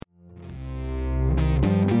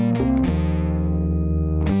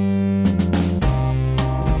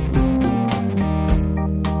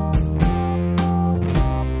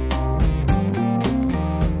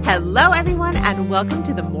welcome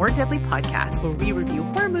to the More Deadly podcast, where we review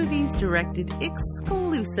horror movies directed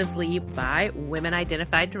exclusively by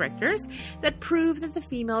women-identified directors that prove that the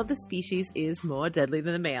female of the species is more deadly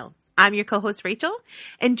than the male. I'm your co-host, Rachel,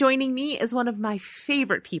 and joining me is one of my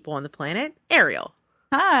favorite people on the planet, Ariel.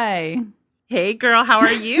 Hi. Hey, girl, how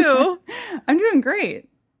are you? I'm doing great.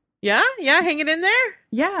 Yeah, hanging in there?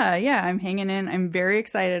 Yeah, I'm hanging in. I'm very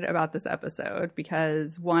excited about this episode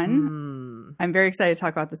because, one, I'm very excited to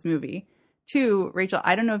talk about this movie. Two, Rachel,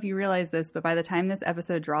 I don't know if you realize this, but by the time this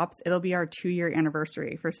episode drops, it'll be our 2-year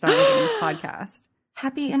anniversary for starting this podcast.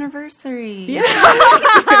 Happy anniversary. Yeah.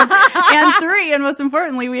 And three, and most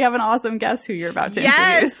importantly, we have an awesome guest who you're about to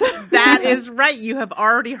introduce. That is right. You have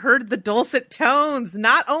already heard the dulcet tones.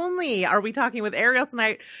 Not only are we talking with Ariel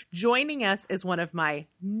tonight, joining us is one of my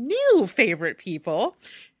new favorite people.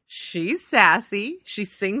 She's sassy, she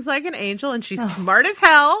sings like an angel, and she's smart as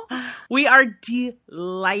hell. We are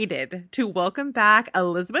delighted to welcome back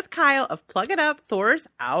Elizabeth Kyle of Plug It Up, Thor's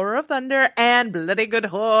Hour of Thunder, and Bloody Good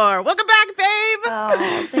Whore. Welcome back, babe!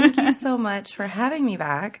 Oh, thank you so much for having me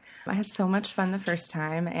back. I had so much fun the first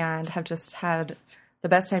time and have just had the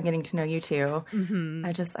best time getting to know you two.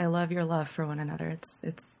 Mm-hmm. I love your love for one another.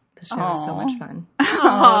 The show is so much fun. Oh,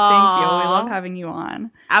 thank you. We love having you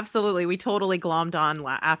on. Absolutely. We totally glommed on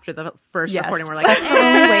after the first recording. We're like, that's the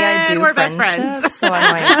only way I do we're friendship. Best friends. So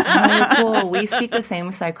I'm like, oh, cool. We speak the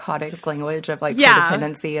same psychotic language of like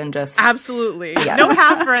codependency and just absolutely. Yes. No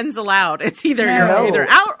half friends allowed. It's either you're either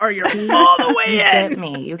out or you're all the way in.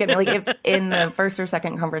 You get me. Like if in the first or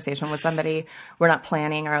second conversation with somebody, we're not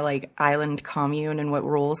planning our like island commune and what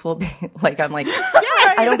rules will be. Like I'm like,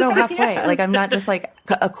 I don't go halfway. Yes. Like I'm not just like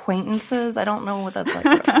acquaintances. I don't know what that's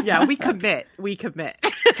like. Yeah, we commit.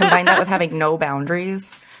 Combine that with having no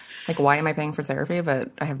boundaries. Like, why am I paying for therapy,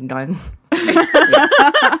 but I have none?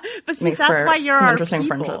 But see, that's why you're some our interesting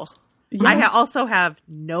people. Friendships. Yeah. I also have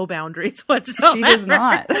no boundaries whatsoever. She does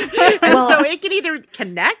not. Well, so it can either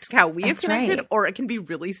connect how we have connected, right. or it can be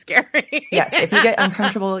really scary. Yes, if you get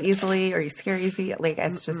uncomfortable easily or you scare easy, like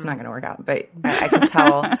it's just not going to work out. But I could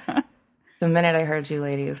tell the minute I heard you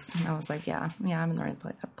ladies, I was like, yeah, I'm in the right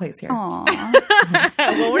place here. Well,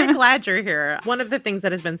 we're glad you're here. One of the things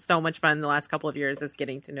that has been so much fun the last couple of years is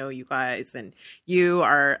getting to know you guys. And you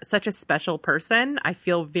are such a special person. I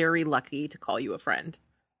feel very lucky to call you a friend.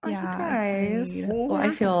 Yeah, guys. Well, I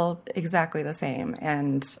feel exactly the same.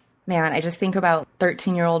 And man, I just think about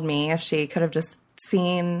 13-year-old me, if she could have just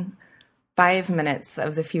seen 5 minutes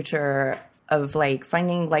of the future of like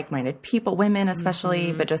finding like-minded people, women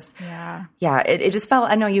especially, but just, it just felt,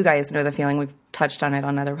 I know you guys know the feeling, we've touched on it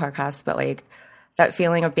on other podcasts, but like that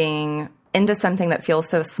feeling of being into something that feels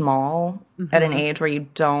so small at an age where you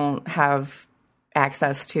don't have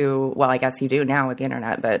access to, well, I guess you do now with the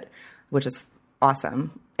internet, but which is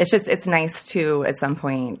awesome. It's nice to, at some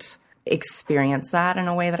point, experience that in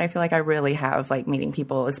a way that I feel like I really have, like meeting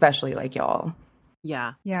people, especially like y'all.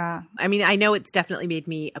 Yeah. Yeah. I mean, I know it's definitely made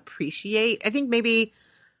me appreciate, I think maybe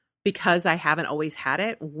because I haven't always had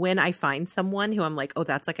it, when I find someone who I'm like, oh,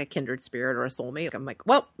 that's like a kindred spirit or a soulmate, I'm like,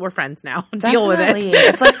 well, we're friends now. Deal with it.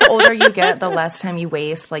 It's like the older you get, the less time you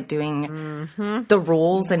waste like doing the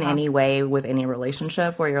rules in any way with any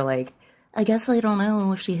relationship where you're like, I guess I don't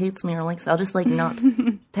know if she hates me or likes me. I'll just like not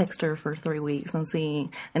text her for 3 weeks and see.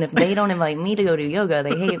 And if they don't invite me to go do yoga,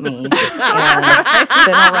 they hate me. And then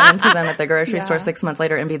I'll run into them at the grocery store 6 months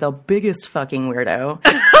later and be the biggest fucking weirdo.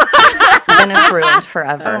 Then it's ruined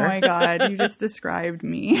forever. Oh my God, you just described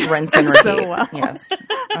me. Rinse and repeat. So well. Yes.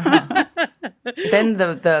 Then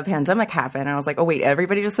the pandemic happened, and I was like, oh, wait,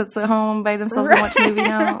 everybody just sits at home by themselves and watch a movie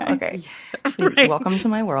now? Okay. So welcome to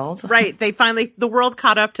my world. Right. They finally, the world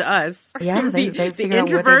caught up to us. Yeah, they figured out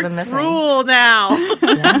what they've been missing. Rule now.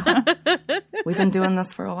 Yeah. We've been doing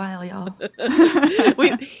this for a while, y'all.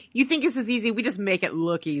 You think this is easy? We just make it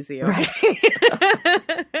look easier. Right.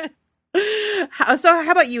 So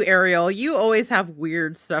how about you, Ariel? You always have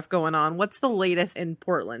weird stuff going on. What's the latest in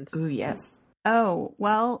Portland? Ooh, yes. Oh,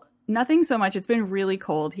 well, nothing so much. It's been really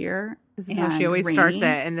cold here. This is how she always rainy. starts it,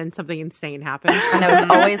 and then something insane happens. I know,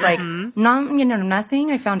 it's always like,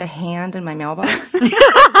 nothing. I found a hand in my mailbox. It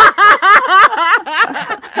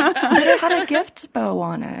had a gift bow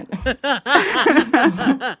on it.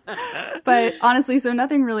 But honestly, so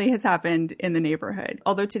nothing really has happened in the neighborhood.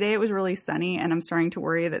 Although today it was really sunny, and I'm starting to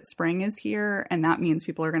worry that spring is here, and that means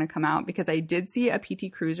people are going to come out, because I did see a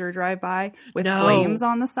PT Cruiser drive by with flames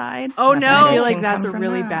on the side. Oh, no. I feel like that's a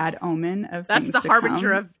really bad omen of that's things the to harbinger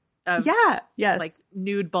come. of yes, like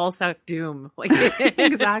nude ballsack doom. Like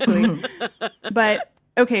exactly. But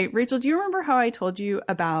Okay, Rachel, do you remember how I told you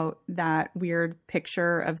about that weird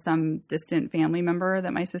picture of some distant family member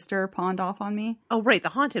that my sister pawned off on me? Oh, right. The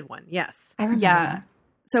haunted one. Yes. I remember Yeah. that.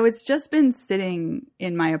 So it's just been sitting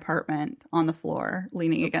in my apartment on the floor,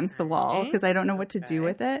 leaning against the wall, because I don't know what to do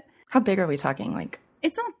with it. How big are we talking? Like,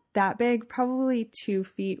 It's not that big, probably 2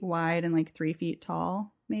 feet wide and like 3 feet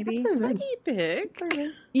tall, maybe. that's Pretty big.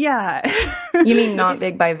 Yeah. you mean not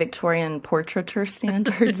big by Victorian portraiture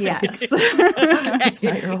standards? Yes. It's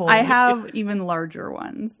not your whole I have even larger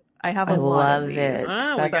ones. I have a I lot love of these. it.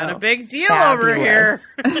 Oh, we That's got a big deal fabulous.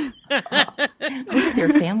 over here. Who does your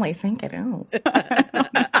family think it is?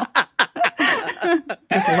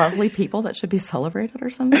 Just lovely people that should be celebrated or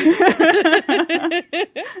something?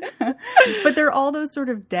 But they're all those sort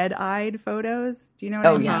of dead-eyed photos. Do you know what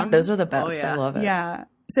I mean? Yeah. Those are the best. yeah. I love it. Yeah.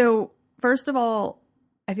 So, first of all,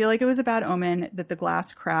 I feel like it was a bad omen that the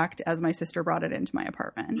glass cracked as my sister brought it into my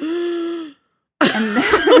apartment. And then,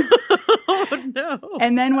 Oh, no.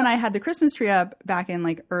 and then when I had the Christmas tree up back in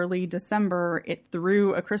like early December, it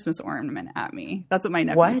threw a Christmas ornament at me. That's what my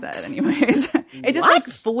nephew What? said anyways. It just like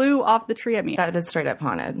flew off the tree at me. That is straight up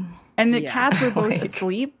haunted. And the Yeah. cats were both Like-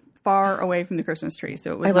 asleep far away from the Christmas tree.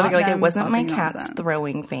 So it was I love not it. Like, it them wasn't my causing cats nonsense.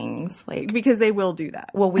 throwing things. Like, Because they will do that.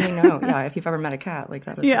 well, we know. Yeah, if you've ever met a cat, like,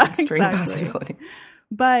 that is Yeah, an extreme exactly. possibility.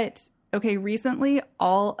 But, okay, recently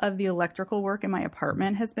all of the electrical work in my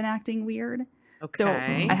apartment has been acting weird. So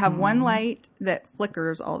Okay. I have one light that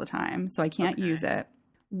flickers all the time, so I can't use it.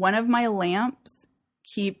 One of my lamps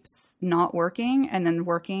keeps not working and then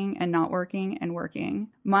working and not working and working.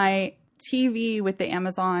 My TV with the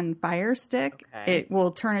Amazon Fire Stick, Okay. it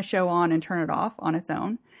will turn a show on and turn it off on its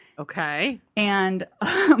own. Okay. And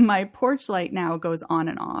my porch light now goes on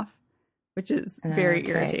and off, which is very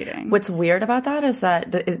Okay. irritating. What's weird about that is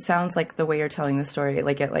that it sounds like the way you're telling the story,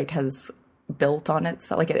 like it like has built on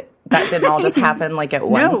itself. Like that didn't all just happen like at No,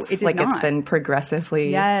 once. it did like it's not. been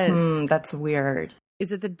progressively. Yes. That's weird.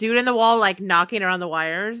 Is it the dude in the wall, like, knocking around the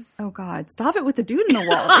wires? Oh, God. Stop it with the dude in the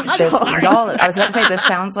wall. This, y'all, I was about to say, this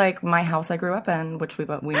sounds like my house I grew up in, which we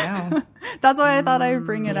know. That's why I thought I would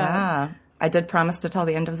bring it up. Yeah. I did promise to tell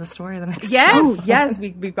the end of the story the next Yes. Oh, yes.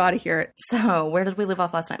 We've got to hear it. So where did we leave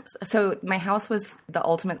off last time? So my house was the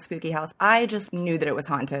ultimate spooky house. I just knew that it was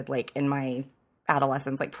haunted, like, in my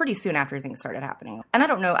adolescence, like pretty soon after things started happening. And I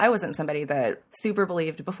don't know, I wasn't somebody that super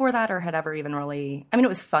believed before that or had ever even really, I mean, it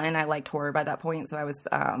was fun. I liked horror by that point. So I was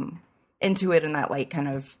into it in that like kind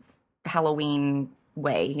of Halloween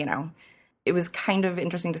way, you know. It was kind of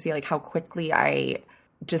interesting to see like how quickly I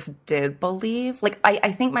just did believe. Like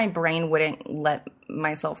I think my brain wouldn't let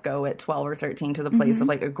myself go at 12 or 13 to the place of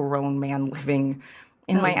like a grown man living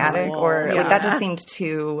in my attic or like that just seemed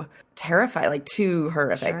too terrifying, like too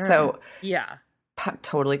horrific. Sure. So Yeah.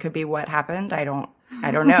 totally could be what happened. I don't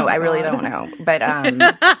know. I really don't know. But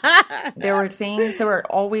there were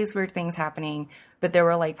always weird things happening, but there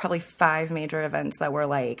were like probably 5 major events that were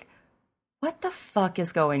like, what the fuck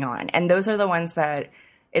is going on? And those are the ones that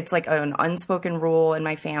it's like an unspoken rule in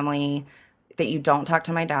my family that you don't talk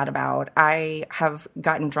to my dad about. I have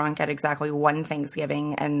gotten drunk at exactly one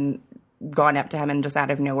Thanksgiving and gone up to him and just out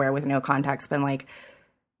of nowhere with no context been like,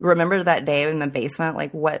 remember that day in the basement?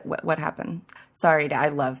 Like, what happened? Sorry, Dad. I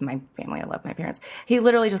love my family. I love my parents. He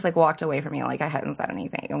literally just like walked away from me like I hadn't said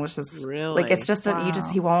anything and was just Really? like, it's just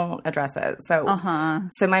he won't address it. So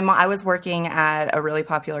so my mom, I was working at a really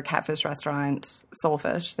popular catfish restaurant,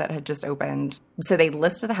 Soulfish, that had just opened. So they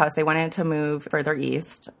listed the house. They wanted to move further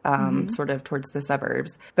east, sort of towards the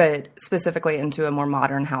suburbs, but specifically into a more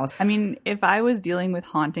modern house. I mean, if I was dealing with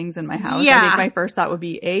hauntings in my house, I Yeah. think my first thought would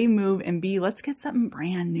be A, move, and B, let's get something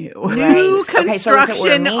brand new. New Okay, so if it were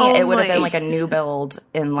construction me, it would have been only. like a new build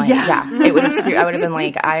in like it would have. I would have been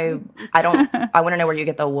like I want to know where you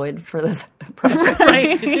get the wood for this project.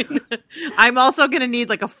 Right. I'm also going to need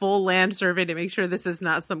like a full land survey to make sure this is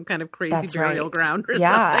not some kind of crazy That's burial right. ground or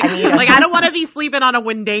Yeah, something. I mean, like I don't want to be sleeping on a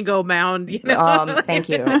Wendigo mound. You know? Thank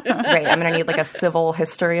you. Great. I'm gonna need like a civil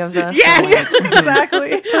history of this. Yes. and, like,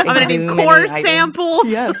 Exactly. I'm going to need exhume any core items. samples.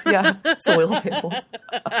 Yes, yeah. Soil samples.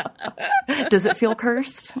 Does it feel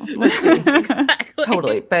cursed? Let's see.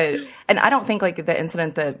 Totally. But, and I don't think like the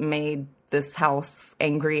incident that made this house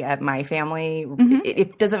angry at my family,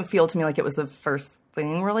 it doesn't feel to me like it was the first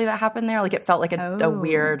thing really that happened there. Like it felt like a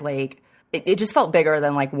weird, like, it just felt bigger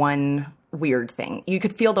than like one weird thing. You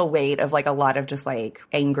could feel the weight of like a lot of just like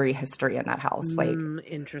angry history in that house. Like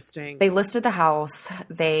Interesting. they listed the house.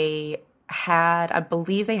 They had, I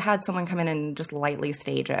believe they had someone come in and just lightly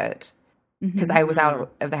stage it. Because I was out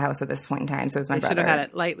of the house at this point in time, so it was my They brother. should have had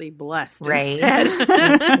it lightly blessed. Right.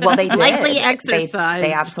 Instead. Well, they did. Lightly They exercised.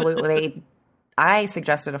 absolutely. I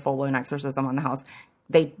suggested a full-blown exorcism on the house.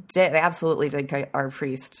 They absolutely did get our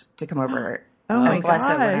priest to come over. Oh my bless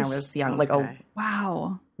it when I gosh. was young. Like, oh,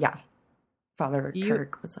 Wow. yeah. Father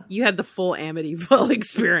Kirk, what's up? You had the full Amityville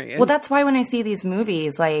experience. Well, that's why when I see these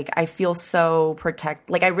movies, like, I feel so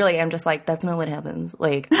like, I really am just like, that's not what happens.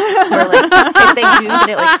 Like, or like, if they do get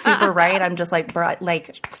it like super right, I'm just like,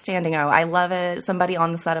 like, standing out. I love it. Somebody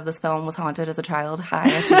on the set of this film was haunted as a child. Hi,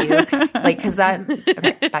 I see you. Like, because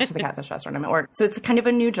okay, back to the Catfish restaurant. I'm at work. So it's kind of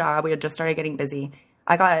a new job. We had just started getting busy.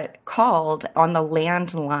 I got called on the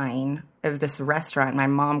landline of this restaurant. My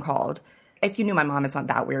mom called. If you knew my mom, it's not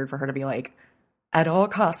that weird for her to be like, at all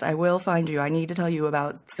costs, I will find you. I need to tell you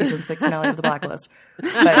about season 6 finale of The Blacklist.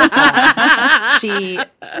 But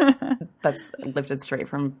that's lifted straight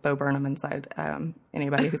from Bo Burnham inside.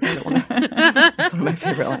 Anybody who's seen it will know. It's one of my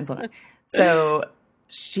favorite lines on it. So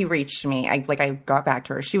she reached me. I got back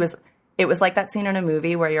to her. It was like that scene in a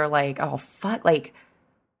movie where you're like, oh, fuck. Like,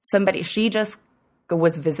 she just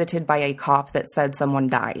was visited by a cop that said someone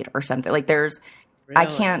died or something. Like, there's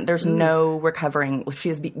no recovering. She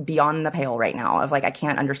is beyond the pale right now of like, I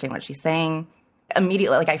can't understand what she's saying.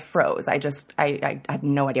 Immediately, like, I froze. I had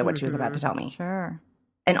no idea what she was about to tell me. Sure.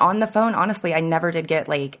 And on the phone, honestly, I never did get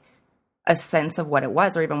like a sense of what it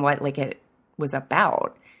was or even what like it was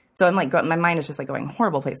about. So I'm like, my mind is just like going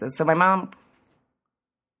horrible places. So my mom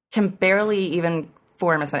can barely even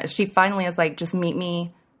form a sentence. She finally is like, just meet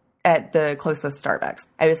me at the closest Starbucks.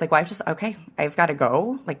 I was like, well, I've got to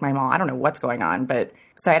go. Like, my mom, I don't know what's going on. But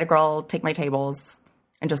so I had a girl take my tables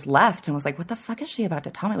and just left and was like, what the fuck is she about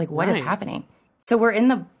to tell me? Like, what is happening? So we're in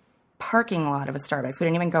the parking lot of a Starbucks. We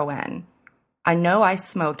didn't even go in. I know I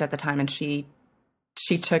smoked at the time, and she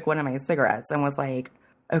took one of my cigarettes and was like,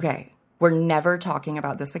 okay, we're never talking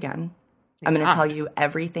about this again. I'm going to tell you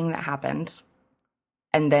everything that happened.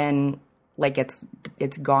 And then like it's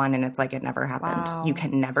gone and it's like it never happened. Wow. You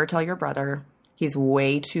can never tell your brother. He's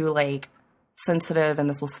way too like sensitive, and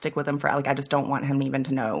this will stick with him for like, I just don't want him even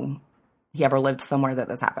to know he ever lived somewhere that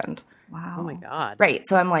this happened. Wow. Oh my God. Right.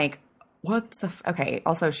 So I'm like, what the okay.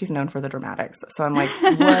 Also, she's known for the dramatics. So I'm like,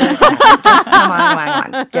 what? Just come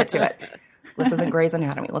on. Get to it. This isn't Grey's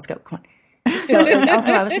Anatomy. Let's go. Come on. So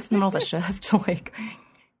also, I was just in the middle of a shift. Like,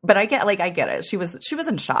 but I get it. She was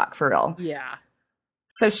in shock for real. Yeah.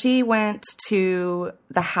 So she went to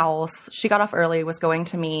the house. She got off early, was going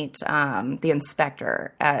to meet the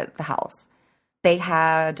inspector at the house. They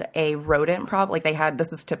had a rodent problem. Like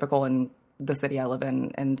this is typical in the city I live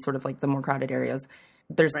in and sort of like the more crowded areas.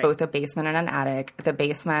 There's both a basement and an attic. The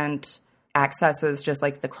basement accesses just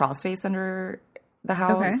like the crawl space under the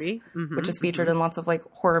house, which is featured in lots of like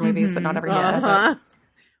horror movies, but not every house has it.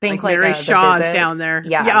 Think like Mary Shaw's down there.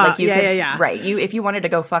 Yeah. Like you could, yeah. Right. If you wanted to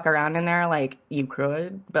go fuck around in there, like you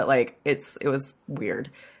could, but like it was weird.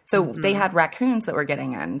 So they had raccoons that were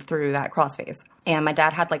getting in through that crawl space. And my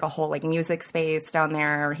dad had like a whole like music space down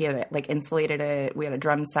there. He had like insulated it. We had a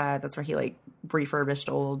drum set. That's where he like refurbished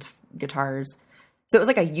old guitars. So it was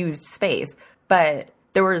like a used space, but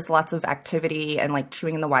there was lots of activity and like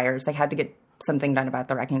chewing in the wires. They had to get something done about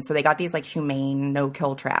the raccoons. So they got these like humane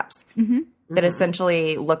no-kill traps. That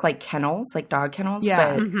essentially look like kennels, like dog kennels.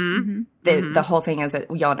 Yeah. But the whole thing is that,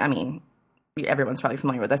 I mean, everyone's probably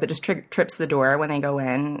familiar with this. It just trips the door when they go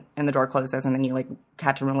in, and the door closes, and then you like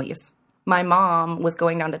catch and release. My mom was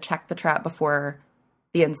going down to check the trap before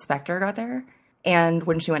the inspector got there. And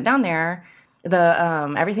when she went down there,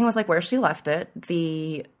 the everything was like where she left it.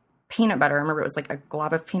 The peanut butter, I remember it was like a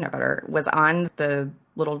glob of peanut butter, was on the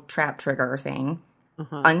little trap trigger thing,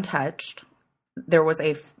 untouched. There was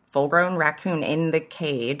a full-grown raccoon in the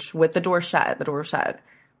cage with the door shut,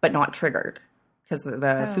 but not triggered because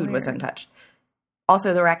the food was untouched.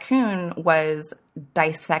 Also, the raccoon was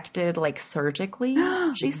dissected like surgically,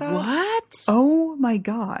 she said. What? Oh my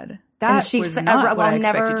God. That she was said, not what I I'll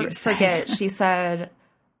expected never you to say. forget. She said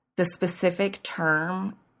the specific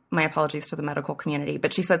term, my apologies to the medical community,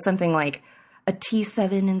 but she said something like a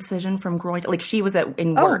T7 incision from groin. Like she was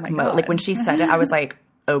in work mode. Like when she said it, I was like,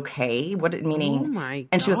 okay, what it meaning? Oh my God.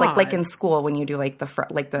 And she was like in school when you do like it looks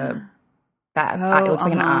like an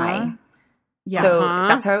eye. Yeah. So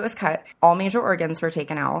that's how it was cut. All major organs were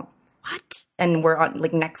taken out. What? And were on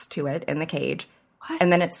like next to it in the cage. What?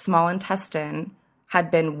 And then its small intestine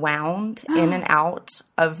had been wound in and out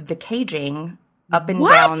of the caging, up and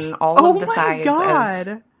down all of the sides. Oh my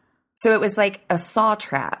God. So it was like a saw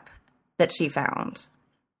trap that she found.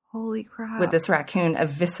 Holy crap. With this raccoon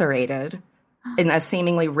eviscerated in a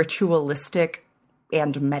seemingly ritualistic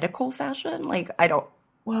and medical fashion. Like, I don't...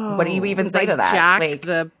 Whoa. What do you even say like to that? Jack like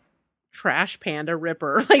the trash panda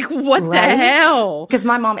ripper. Like, what the hell? Because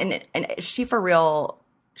my mom, and she for real,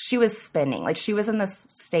 she was spinning. Like, she was in this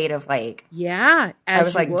state of like, yeah, I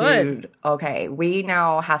was like, dude, okay, we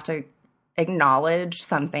now have to acknowledge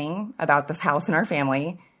something about this house in our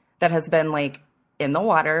family that has been like in the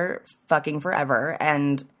water fucking forever.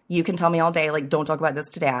 And you can tell me all day, like, don't talk about this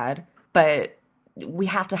to Dad, but we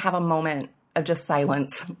have to have a moment of just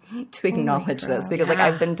silence to acknowledge this, because like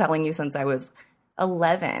I've been telling you since I was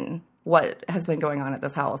 11 what has been going on at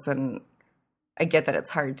this house, and I get that it's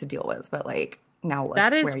hard to deal with, but like, now look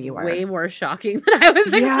where you are. That is way more shocking than I was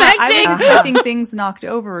expecting. I was expecting things knocked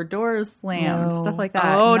over, doors slammed, stuff like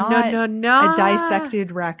that. Oh, no. A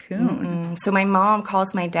dissected raccoon. So my mom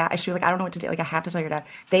calls my dad. She was like, I don't know what to do. Like, I have to tell your dad.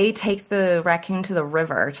 They take the raccoon to the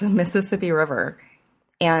river, to the Mississippi River.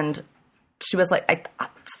 And she was like,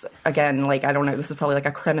 again, like, I don't know. This is probably like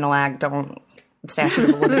a criminal act. Don't statute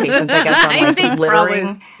of limitations, I guess, on like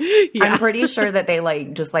littering. I'm pretty sure that they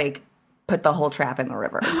like just like put the whole trap in the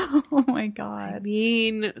river. Oh my God. I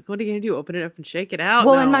mean, what are you going to do? Open it up and shake it out?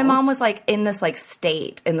 Well, and my mom was like in this like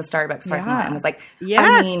state in the Starbucks parking lot and was like,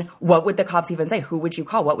 I mean, what would the cops even say? Who would you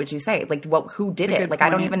call? What would you say? Like, who did it? Like, point. I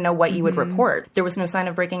don't even know what you would report. There was no sign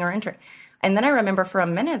of breaking or entering. And then I remember for a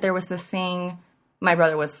minute, there was this thing, my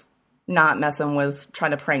brother was not messing with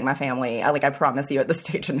trying to prank my family. I promise you, at this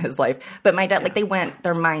stage in his life. But my dad, like,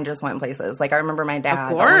 their mind just went places. Like, I remember my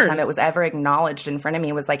dad, the only time it was ever acknowledged in front of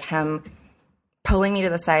me was like him pulling me to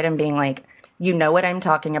the side and being like, you know what I'm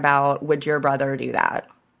talking about? Would your brother do that?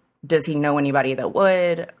 Does he know anybody that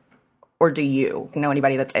would? Or do you know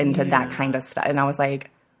anybody that's into that kind of stuff? And I was like,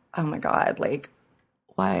 oh my God, like,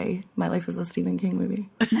 why? My life is a Stephen King movie.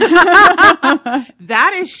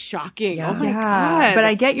 That is shocking. Yeah. Oh my God. But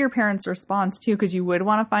I get your parents' response too, because you would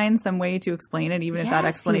want to find some way to explain it, even if that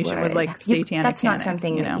explanation was like satanic. That's not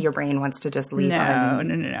something your brain wants to just leave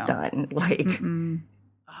undone. Like,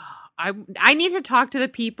 I need to talk to the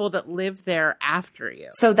people that live there after you.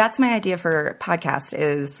 So that's my idea for podcast.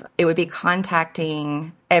 Is it would be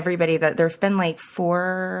contacting everybody that there've been like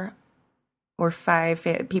 4 or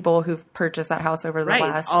 5 people who've purchased that house over the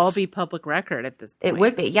last. All be public record at this point. It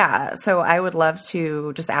would be, yeah. So I would love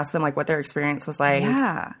to just ask them like what their experience was like.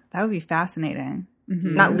 Yeah, that would be fascinating.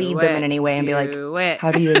 Mm-hmm. Not lead them in any way and be like,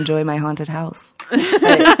 how do you enjoy my haunted house?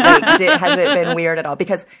 Has it been weird at all?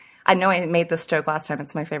 Because I know I made this joke last time.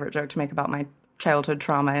 It's my favorite joke to make about my childhood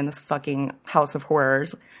trauma in this fucking house of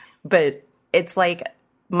horrors. But it's like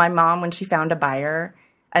my mom, when she found a buyer,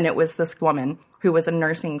 and it was this woman who was a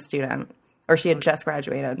nursing student, or she had just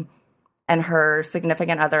graduated, and her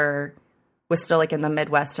significant other was still like in the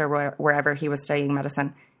Midwest or wherever he was studying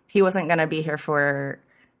medicine. He wasn't going to be here for,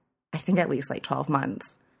 I think, at least like 12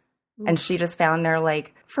 months. Ooh. And she just found their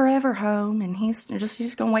like forever home, and she's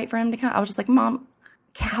just going to wait for him to come. I was just like, Mom,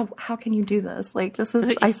 how can you do this? Like, this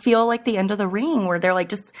is, I feel like the end of The Ring, where they're like,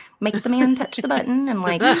 just make the man touch the button, and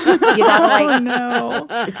like, you gotta like, no.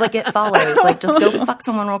 It's like It Follows. Like, just go fuck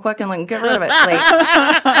someone real quick and like get rid of it. Like,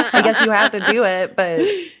 I guess you have to do it, but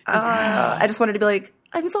I just wanted to be like,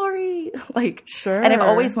 I'm sorry. Like, sure. And I've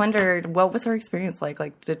always wondered, what was her experience like?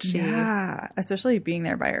 Like, did she? Yeah, especially being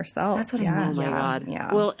there by herself. That's what I mean. Oh my God.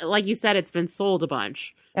 Yeah. Well, like you said, it's been sold a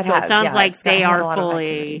bunch. It has. It sounds like they are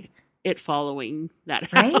fully following that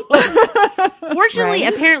house. Right? Fortunately,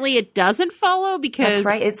 apparently it doesn't follow because... That's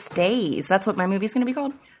right. It stays. That's what my movie's going to be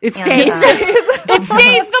called. It stays. It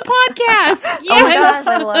stays the podcast. Yes. Oh my gosh,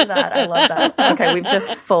 I love that. I love that. Okay, we've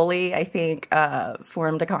just fully, I think,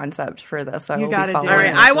 formed a concept for this. So you got to do it. All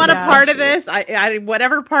right, I want a part of this. I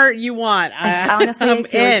whatever part you want. Honestly, I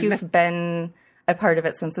feel like you've been a part of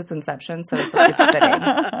it since its inception, so it's fitting.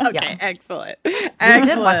 Okay, excellent. We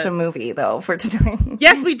did watch a movie though for tonight.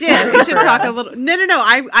 Yes, we did. We should talk a little. No.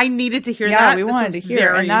 I needed to hear that. Yeah, we wanted to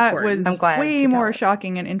hear, and that was way more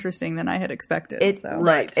shocking and interesting than I had expected.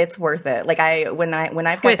 Look, it's worth it. Like when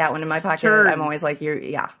I've got that one in my pocket, I'm always like,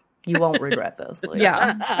 you won't regret this. Like,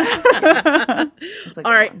 yeah.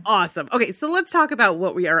 All right, awesome. Okay, so let's talk about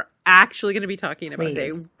what we are actually going to be talking about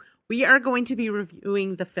today. We are going to be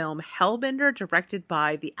reviewing the film Hellbender, directed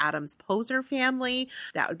by the Adams Poser family.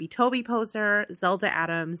 That would be Toby Poser, Zelda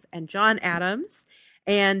Adams, and John Adams.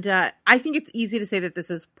 And I think it's easy to say that this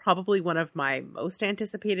is probably one of my most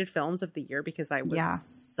anticipated films of the year because I was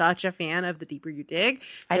such a fan of The Deeper You Dig.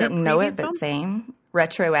 I didn't know it, but same.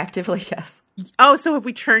 Retroactively, yes. Oh, so have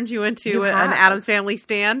we turned you into an Adams Family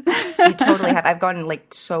stan? You totally have. I've gone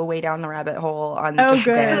like so way down the rabbit hole on just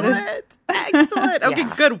good. Excellent. Okay,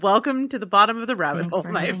 good. Welcome to the bottom of the rabbit hole,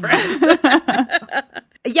 my friend.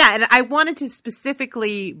 Yeah, and I wanted to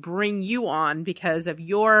specifically bring you on because of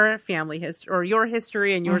your family history or your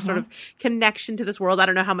history and your sort of connection to this world. I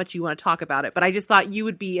don't know how much you want to talk about it, but I just thought you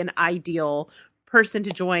would be an ideal person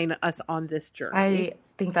to join us on this journey.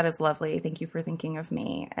 think that is lovely. Thank you for thinking of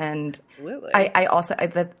me. And Absolutely. I also,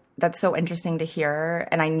 that's so interesting to hear.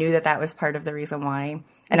 And I knew that was part of the reason why.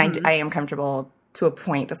 And I am comfortable to a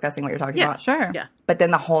point discussing what you're talking about. Sure. Yeah. But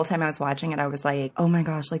then the whole time I was watching it, I was like, oh my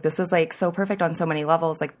gosh, like this is like so perfect on so many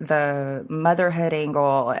levels. Like the motherhood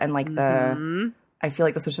angle and like I feel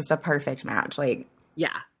like this was just a perfect match. Like,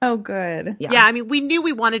 Yeah. Oh, good. Yeah, I mean, we knew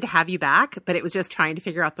we wanted to have you back, but it was just trying to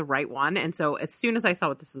figure out the right one. And so as soon as I saw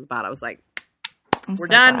what this was about, I was like, we're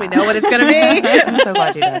done. We know what it's going to be. I'm so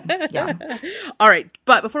glad you did. Yeah. All right.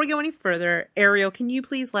 But before we go any further, Ariel, can you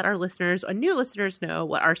please let our listeners, or new listeners, know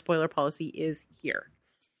what our spoiler policy is here?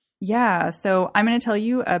 Yeah, so I'm going to tell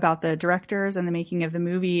you about the directors and the making of the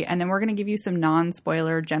movie, and then we're going to give you some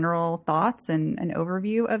non-spoiler general thoughts and an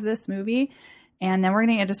overview of this movie. And then we're going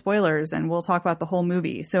to get into spoilers, and we'll talk about the whole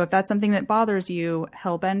movie. So if that's something that bothers you,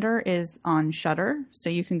 Hellbender is on Shudder,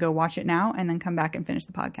 so you can go watch it now and then come back and finish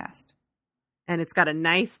the podcast. And it's got a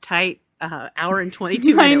nice, tight hour and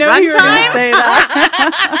 22 minute I know runtime. you were going to say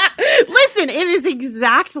that. Listen, it is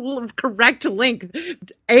exact correct length.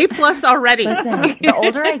 A+ already. Listen, the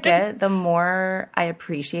older I get, the more I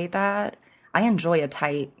appreciate that. I enjoy a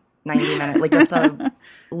tight 90-minute, like just a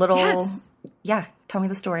little, tell me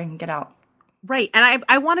the story and get out. Right. And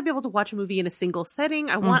I want to be able to watch a movie in a single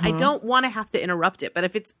setting. I don't want to have to interrupt it. But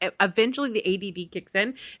if it's eventually the ADD kicks in,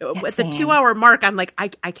 at the 2-hour mark, I'm like, I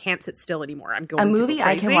can't sit still anymore. I'm going a movie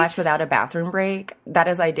I can watch without a bathroom break. That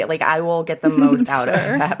is ideal. Like I will get the most out of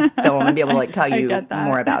that film and be able to like tell you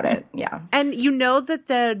more about it. Yeah. And you know that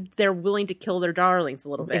they're willing to kill their darlings a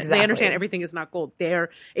little bit. Exactly. They understand everything is not gold.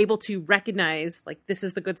 They're able to recognize like this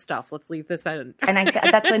is the good stuff. Let's leave this in. And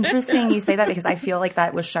that's interesting you say that because I feel like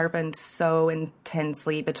that was sharpened so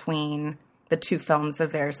intensely between the two films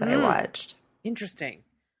of theirs that I watched. Interesting.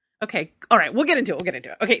 Okay. All right. We'll get into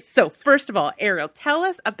it. Okay. So first of all, Ariel, tell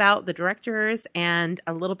us about the directors and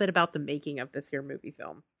a little bit about the making of this here movie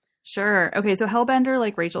film. Sure. Okay, so Hellbender,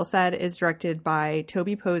 like Rachel said, is directed by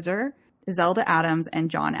Toby Poser, Zelda Adams,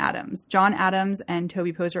 and John Adams. John Adams and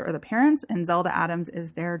Toby Poser are the parents, and Zelda Adams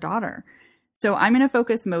is their daughter. So I'm going to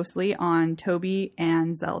focus mostly on Toby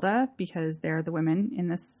and Zelda because they're the women in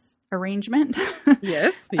this arrangement.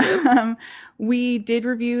 Yes. We did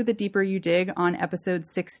review The Deeper You Dig on episode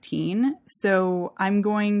 16. So I'm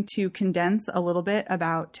going to condense a little bit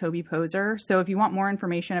about Toby Poser. So if you want more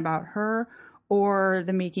information about her or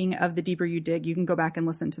the making of The Deeper You Dig, you can go back and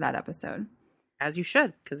listen to that episode. As you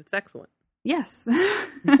should, because it's excellent. Yes. I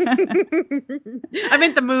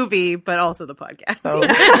meant the movie, but also the podcast. Oh,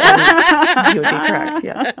 you would be correct,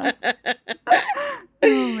 yes.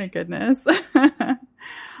 Oh my goodness.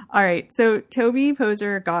 All right. So Toby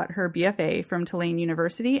Poser got her BFA from Tulane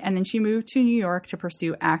University, and then she moved to New York to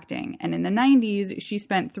pursue acting. And in the 90s, she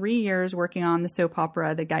spent 3 years working on the soap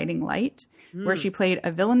opera The Guiding Light, where she played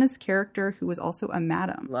a villainous character who was also a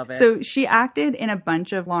madam. Love it. So she acted in a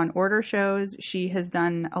bunch of Law and Order shows. She has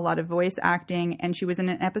done a lot of voice acting, and she was in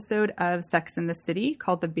an episode of Sex and the City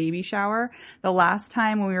called The Baby Shower. The last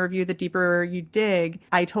time when we reviewed The Deeper You Dig,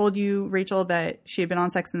 I told you, Rachel, that she had been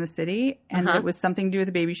on Sex and the City, and that it was something to do with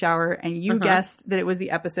the baby shower, and you guessed that it was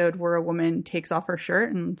the episode where a woman takes off her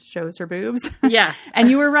shirt and shows her boobs. Yeah. And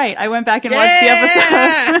you were right. I went back and watched the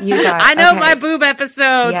episode. You got, I know my boob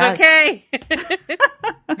episodes, Yes. okay?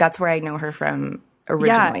 That's where I know her from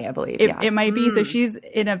originally, I believe. It might be. So she's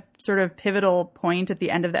in a sort of pivotal point at the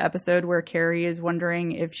end of the episode where Carrie is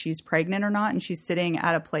wondering if she's pregnant or not. And she's sitting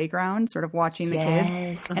at a playground sort of watching the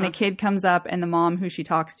kids. And a kid comes up and the mom who she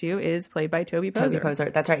talks to is played by Toby Poser. Toby Poser.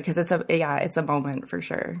 That's right. Because it's a moment for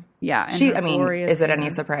sure. Yeah. And She, I mean, is it any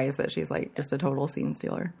surprise that she's like just a total scene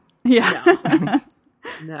stealer? Yeah.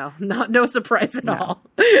 No surprise at all.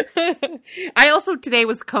 I also today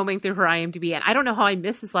was combing through her IMDb, and I don't know how I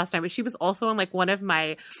missed this last time, but she was also in like one of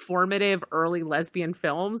my formative early lesbian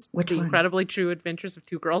films, The Incredibly True Adventures of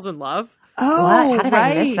Two Girls in Love. Oh, what? How did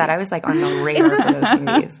I miss that? I was like on the radar for those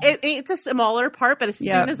movies. It's a smaller part, but as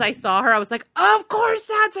soon as I saw her, I was like, of course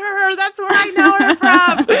that's her. That's where I know her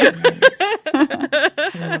from.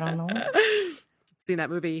 Putting it on the list. Seen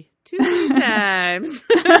that movie 2 times.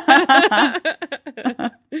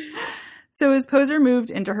 So as Poser moved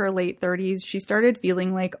into her late 30s, she started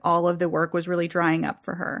feeling like all of the work was really drying up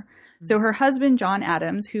for her. So her husband, John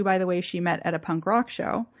Adams, who, by the way, she met at a punk rock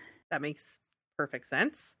show. That makes perfect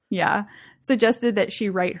sense. Yeah. Suggested that she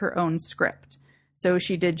write her own script. So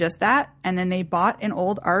she did just that, and then they bought an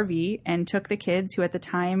old RV and took the kids, who at the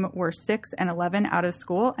time were 6 and 11, out of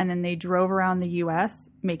school, and then they drove around the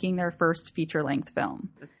U.S. making their first feature-length film.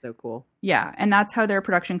 That's so cool. Yeah, and that's how their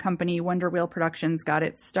production company, Wonder Wheel Productions, got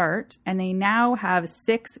its start, and they now have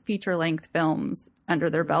 6 feature-length films under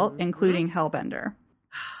their belt, including Hellbender.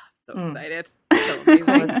 So excited. So amazing.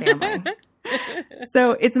 Coolest family.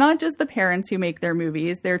 So it's not just the parents who make their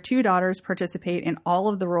movies. Their two daughters participate in all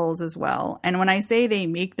of the roles as well. And when I say they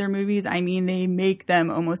make their movies, I mean they make them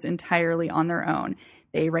almost entirely on their own.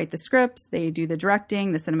 They write the scripts, they do the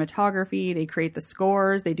directing, the cinematography, they create the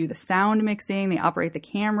scores, they do the sound mixing, they operate the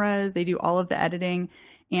cameras, they do all of the editing,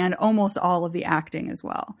 and almost all of the acting as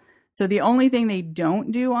well. So the only thing they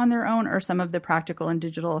don't do on their own are some of the practical and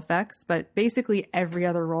digital effects, but basically every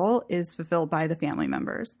other role is fulfilled by the family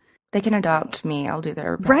members. They can adopt me. I'll do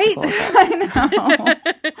their Right? practical effects. I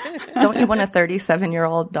know. Don't you want a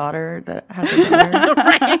 37-year-old daughter that has a brother?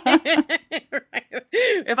 Right.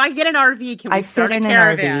 If I get an RV, can we I start fit a in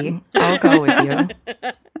caravan? an RV. I'll go with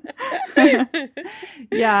you.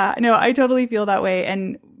 Yeah, no, I totally feel that way.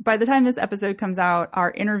 And by the time this episode comes out,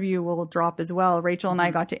 our interview will drop as well. Rachel and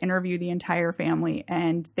I got to interview the entire family,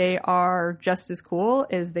 and they are just as cool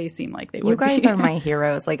as they seem like they would be. You guys are my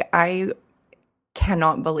heroes. Like, I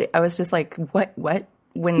cannot believe. I was just like, what?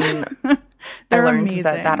 When I learned amazing.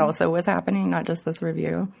 that also was happening, not just this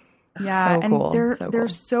review. Yeah, So cool. and So they're cool.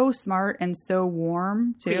 so smart and so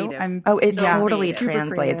warm too. Creative. It So totally creative.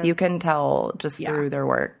 translates. creative. You can tell just Yeah. through their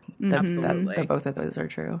work that Absolutely. both of those are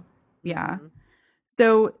true. Yeah.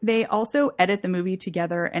 So they also edit the movie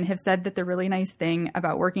together and have said that the really nice thing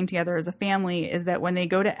about working together as a family is that when they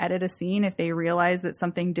go to edit a scene, if they realize that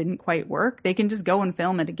something didn't quite work, they can just go and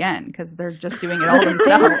film it again because they're just doing it all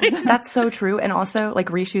themselves. That's so true. And also, like,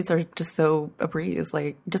 reshoots are just so a breeze.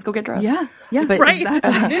 Like, just go get dressed. Yeah, But- Right.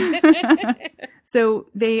 exactly. So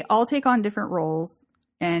they all take on different roles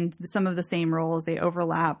and some of the same roles, they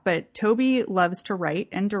overlap. But Toby loves to write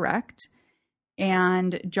and direct.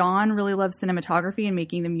 And John really loves cinematography and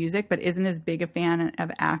making the music, but isn't as big a fan of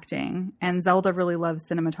acting. And Zelda really loves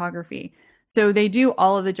cinematography. So they do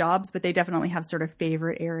all of the jobs, but they definitely have sort of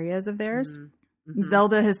favorite areas of theirs.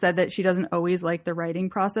 Zelda has said that she doesn't always like the writing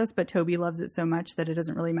process, but Toby loves it so much that it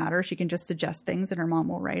doesn't really matter. She can just suggest things and her mom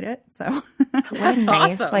will write it. So What a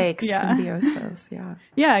nice, awesome. like, Yeah. symbiosis. Yeah.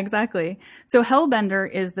 yeah, exactly. So Hellbender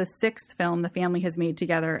is the 6th film the family has made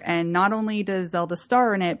together. And not only does Zelda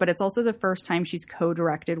star in it, but it's also the first time she's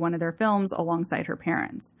co-directed one of their films alongside her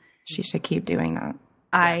parents. She should keep doing that.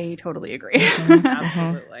 I totally agree.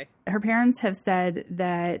 Absolutely. Her parents have said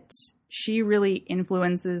that she really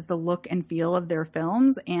influences the look and feel of their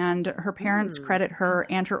films, and her parents credit her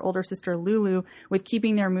and her older sister Lulu with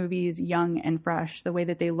keeping their movies young and fresh, the way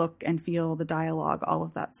that they look and feel, the dialogue, all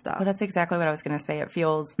of that stuff. Well, that's exactly what I was going to say. It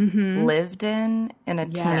feels lived in a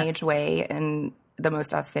teenage way, in the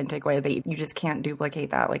most authentic way that you just can't duplicate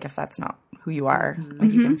that. Like, if that's not who you are,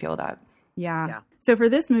 like, you can feel that. Yeah. So for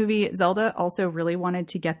this movie, Zelda also really wanted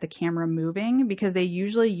to get the camera moving because they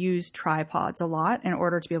usually use tripods a lot in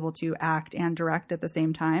order to be able to act and direct at the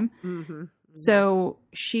same time. So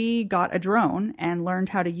she got a drone and learned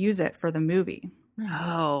how to use it for the movie.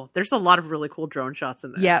 Oh, there's a lot of really cool drone shots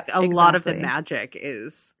in this. Yeah, a lot of the exactly. magic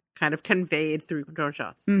is kind of conveyed through drone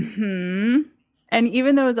shots. And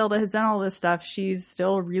even though Zelda has done all this stuff, she's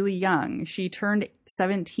still really young. She turned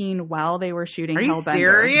 17 while they were shooting Are you Hellbender.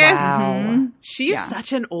 serious? Wow. She's Yeah.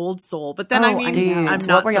 such an old soul. But then Oh, I mean, I Dude, know. I'm so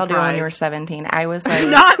not what were y'all doing when you were surprised. 17? I was like,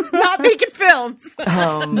 Not making films.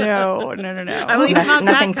 No. I'm like, not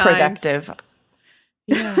nothing that kind. productive.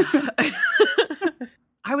 Yeah.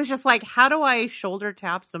 I was just like, how do I shoulder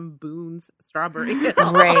tap some Boone's strawberry?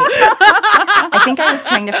 Right. I think I was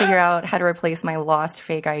trying to figure out how to replace my lost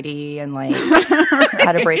fake ID and, like,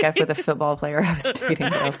 how to break up with a football player I was dating.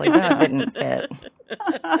 But I was like, that didn't fit.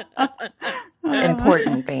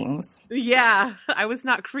 Important things. Yeah, I was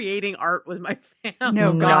not creating art with my family.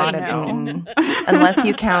 No, God, Not no. unless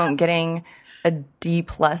you count getting a D+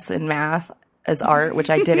 in math as art,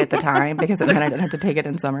 which I did at the time because it meant I didn't have to take it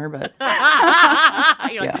in summer. But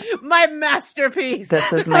You're like, my masterpiece.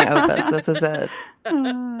 this is my opus. This is it.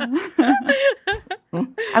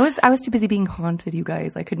 I was too busy being haunted, you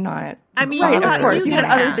guys. I could not. I mean, Right, yeah, of course. You had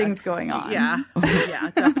yeah. other things going on. Yeah,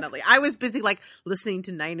 yeah, definitely. I was busy like listening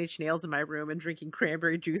to Nine Inch Nails in my room and drinking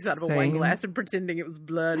cranberry juice out of a wine Same. glass and pretending it was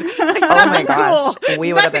blood. Like, Oh my nothing gosh, cool.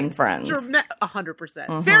 we would have Nothing been friends.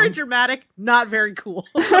 100%. Very dramatic, not very cool.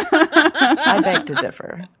 I beg to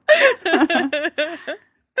differ.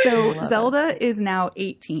 So Love Zelda is now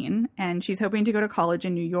 18 and she's hoping to go to college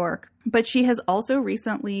in New York, but she has also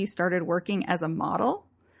recently started working as a model.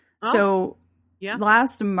 Oh, So yeah.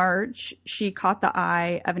 last March, she caught the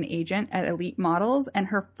eye of an agent at Elite Models, and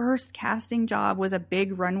her first casting job was a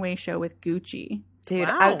big runway show with Gucci. Dude,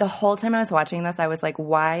 Wow. the whole time I was watching this, I was like,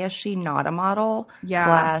 why is she not a model?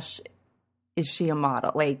 Yeah. / is she a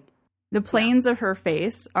model? Like, The planes of her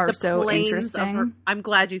face are so interesting. I'm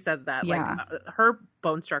glad you said that. Yeah. Like, her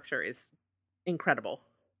bone structure is incredible.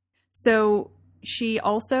 So she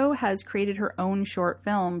also has created her own short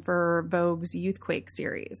film for Vogue's Youthquake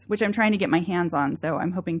series, which I'm trying to get my hands on. So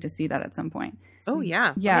I'm hoping to see that at some point. Oh,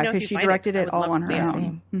 yeah. Yeah, because she directed it all on her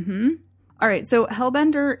own. Mm-hmm. All right. So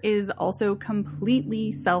Hellbender is also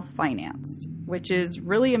completely self-financed, which is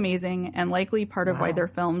really amazing and likely part of why their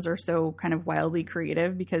films are so kind of wildly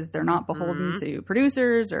creative, because they're not beholden to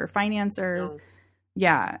producers or financiers. No.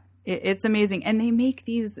 Yeah. It's amazing. And they make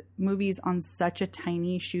these movies on such a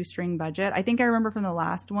tiny shoestring budget. I think I remember from the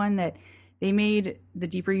last one that they made The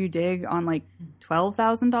Deeper You Dig on like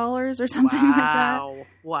 $12,000 or something like that.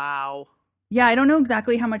 Wow. Yeah, I don't know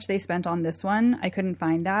exactly how much they spent on this one. I couldn't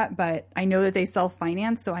find that, but I know that they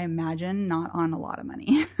self-finance, so I imagine not on a lot of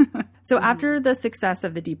money. So after the success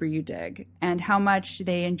of The Deeper You Dig and how much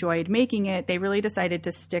they enjoyed making it, they really decided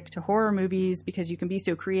to stick to horror movies because you can be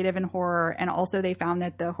so creative in horror. And also they found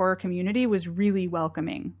that the horror community was really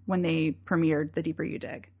welcoming when they premiered The Deeper You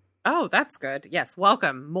Dig. Oh, that's good. Yes,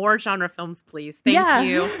 welcome. More genre films, please. Thank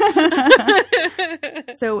you.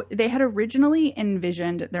 So they had originally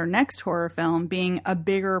envisioned their next horror film being a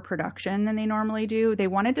bigger production than they normally do. They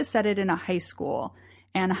wanted to set it in a high school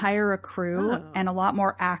and hire a crew and a lot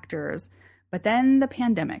more actors. But then the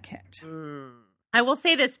pandemic hit. I will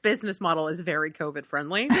say this business model is very COVID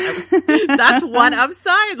friendly. That's one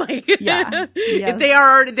upside. Like,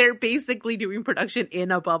 if they're basically doing production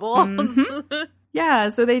in a bubble. Mm-hmm. Yeah,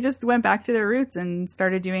 so they just went back to their roots and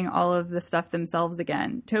started doing all of the stuff themselves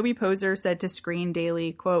again. Toby Poser said to Screen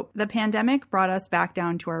Daily, quote, "The pandemic brought us back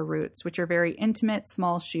down to our roots, which are very intimate,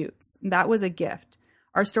 small shoots. That was a gift.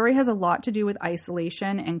 Our story has a lot to do with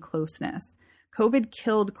isolation and closeness. COVID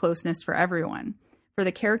killed closeness for everyone. For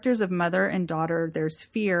the characters of mother and daughter, there's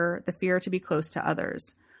fear, the fear to be close to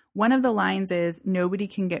others. One of the lines is, nobody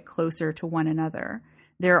can get closer to one another.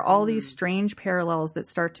 There are all these strange parallels that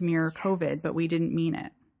start to mirror COVID, but we didn't mean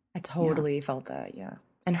it." I totally felt that, yeah.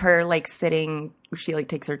 And her, like, sitting, she, like,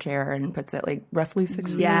 takes her chair and puts it, like, roughly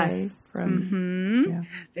 6 feet away from... Yeah.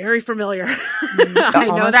 Very familiar. I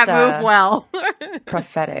know that move well.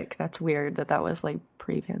 Prophetic. That's weird that was, like,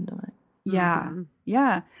 pre-pandemic. Yeah.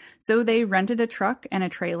 Yeah. So they rented a truck and a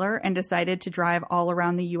trailer and decided to drive all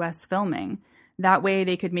around the U.S. filming. That way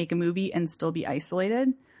they could make a movie and still be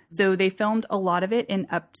isolated. So they filmed a lot of it in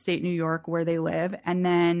upstate New York where they live. And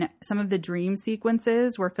then some of the dream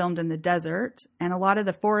sequences were filmed in the desert. And a lot of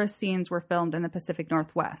the forest scenes were filmed in the Pacific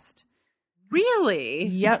Northwest. Really?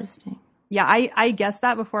 Yep. Interesting. Yeah, I guessed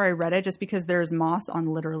that before I read it just because there's moss on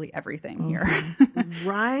literally everything here.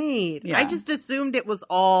 Right. Yeah. I just assumed it was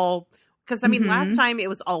all... Because, I mean, last time it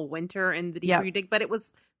was all winter in the Deeper You Dig, but it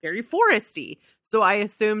was very foresty. So I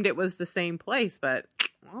assumed it was the same place. But,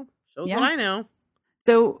 well, shows what I know.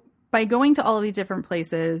 So by going to all of these different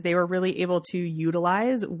places, they were really able to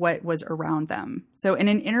utilize what was around them. So in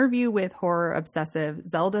an interview with Horror Obsessive,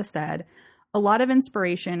 Zelda said, "A lot of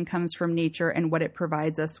inspiration comes from nature and what it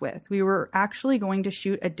provides us with. We were actually going to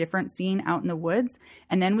shoot a different scene out in the woods,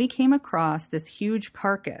 and then we came across this huge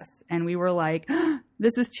carcass, and we were like,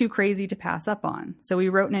 this is too crazy to pass up on. So we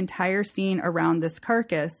wrote an entire scene around this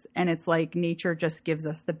carcass, and it's like nature just gives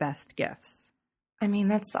us the best gifts." I mean,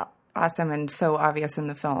 that's awesome and so obvious in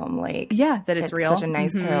the film. Like, that it's real. Such a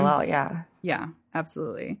nice parallel. Yeah. Yeah,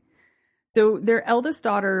 absolutely. So their eldest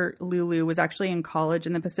daughter, Lulu, was actually in college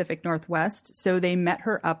in the Pacific Northwest, so they met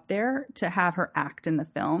her up there to have her act in the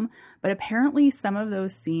film. But apparently some of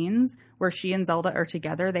those scenes where she and Zelda are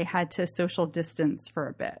together, they had to social distance for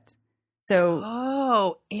a bit.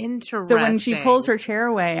 So, interesting. So when she pulls her chair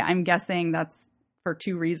away, I'm guessing that's for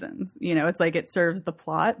two reasons. You know, it's like it serves the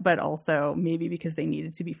plot, but also maybe because they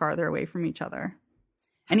needed to be farther away from each other.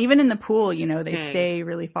 And even in the pool, you know, they stay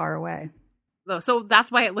really far away. So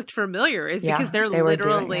that's why it looked familiar, is because they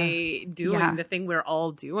literally doing the thing we're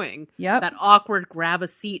all doing. Yep. That awkward grab a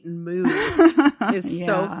seat and move is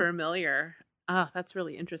so familiar. Oh, that's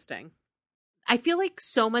really interesting. I feel like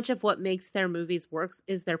so much of what makes their movies work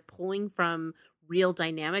is they're pulling from real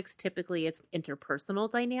dynamics. Typically it's interpersonal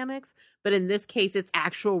dynamics, but in this case it's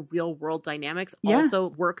actual real world dynamics. Also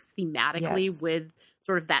works thematically with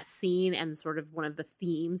sort of that scene and sort of one of the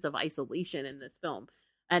themes of isolation in this film.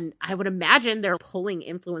 And I would imagine they're pulling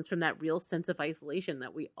influence from that real sense of isolation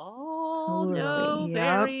that we all know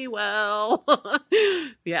very well.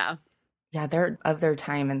 Yeah, they're of their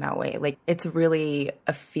time in that way. Like, it's really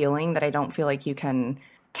a feeling that I don't feel like you can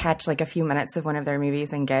catch like a few minutes of one of their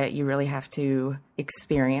movies and get. You really have to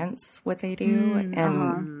experience what they do.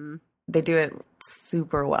 And they do it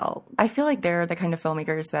super well. I feel like they're the kind of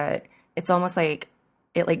filmmakers that it's almost like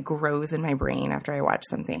it like grows in my brain after I watch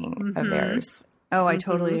something of theirs. Oh, I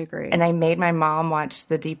totally agree. And I made my mom watch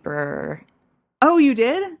the deeper. Oh, you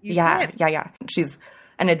did? Yeah. She's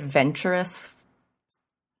an adventurous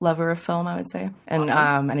lover of film, I would say, and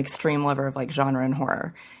an extreme lover of like genre and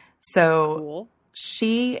horror. So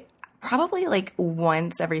she probably like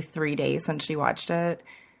once every 3 days since she watched it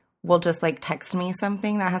will just like text me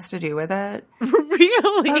something that has to do with it.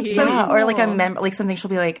 Really? Yeah. Or like like something she'll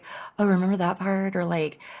be like, oh, remember that part? Or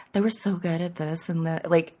like, they were so good at this and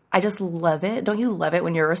that. Like, I just love it. Don't you love it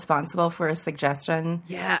when you're responsible for a suggestion?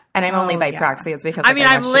 Yeah. And I'm only by proxy. It's because I mean,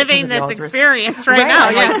 I'm living this experience right now.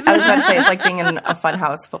 Yeah. Like, I was about to say, it's like being in a fun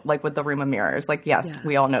house, like with the room of mirrors. Like, yes,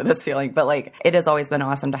 we all know this feeling, but like, it has always been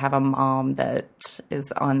awesome to have a mom that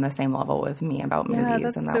is on the same level with me about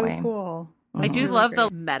movies in that way. Cool. I do love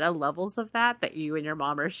the meta levels of that you and your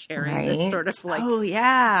mom are sharing. This sort of like,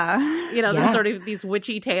 the sort of these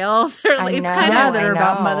witchy tales. Or it's kind of that are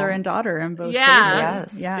about mother and daughter in both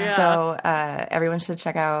cases. Yeah. So everyone should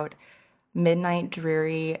check out Midnight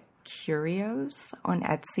Dreary Curios on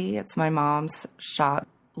Etsy. It's my mom's shop.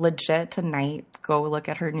 Legit tonight, go look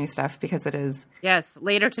at her new stuff because it is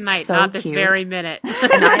later tonight, so not cute. This very minute. No.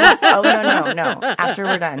 After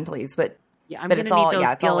we're done, please. But I'm but gonna it's all need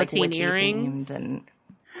those it's all like guillotine witchy earrings. themed and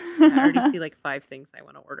I already see like 5 things I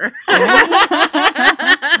want to order.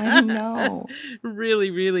 I know.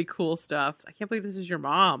 Really, really cool stuff. I can't believe this is your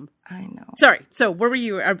mom. I know. Sorry. So where were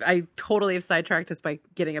you? I totally have sidetracked us by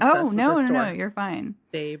getting obsessed with the store. No, you're fine.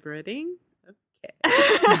 Favoriting? Okay.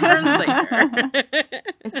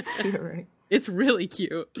 It's cute, right? It's really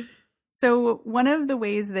cute. So one of the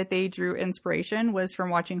ways that they drew inspiration was from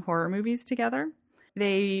watching horror movies together.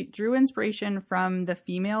 They drew inspiration from the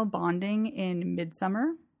female bonding in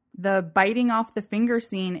Midsummer, the biting off the finger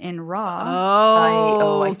scene in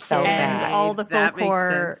Raw. I felt and that. all the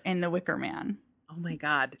folklore in The Wicker Man. Oh my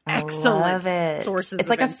God. Excellent. Sources it's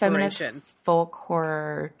like of a feminist inspiration. folk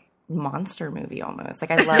horror monster movie almost.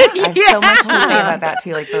 Like I have so much to say about that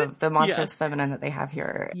too. Like the monstrous feminine that they have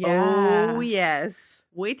here. Yeah. Oh yes.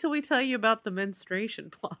 Wait till we tell you about the menstruation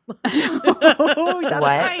plot. What?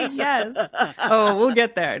 Right, yes. Oh, we'll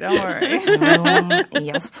get there. Don't worry.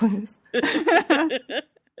 Yes, please.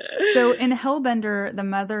 So in Hellbender, the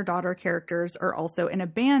mother-daughter characters are also in a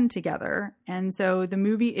band together. And so the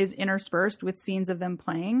movie is interspersed with scenes of them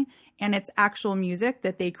playing. And it's actual music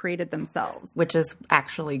that they created themselves. Which is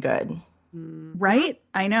actually good. Right?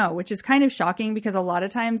 I know, which is kind of shocking because a lot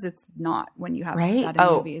of times it's not when you have that in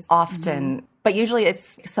movies. Often. Mm-hmm. But usually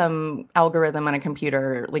it's some algorithm on a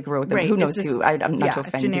computer like wrote them. Right. Who knows who? I'm not to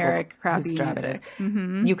offend generic, people crappy music.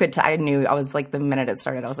 You could. I knew. I was like the minute it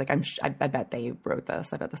started, I was like, I bet they wrote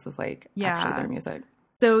this. I bet this is like actually their music.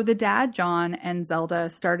 So the dad, John, and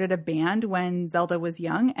Zelda started a band when Zelda was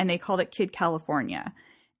young, and they called it Kid California.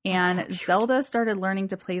 And Zelda started learning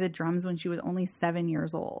to play the drums when she was only 7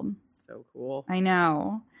 years old. So cool. I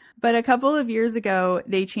know. But a couple of years ago,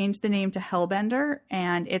 they changed the name to Hellbender,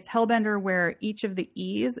 and it's Hellbender where each of the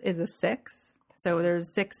E's is a 6. So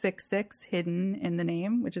there's 666 hidden in the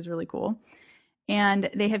name, which is really cool.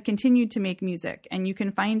 And they have continued to make music, and you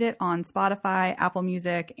can find it on Spotify, Apple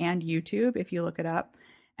Music, and YouTube if you look it up.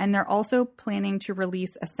 And they're also planning to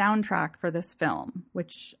release a soundtrack for this film,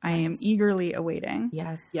 which I am eagerly awaiting.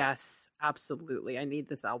 Yes, absolutely. I need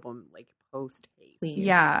this album like post-haste.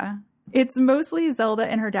 Yeah. It's mostly Zelda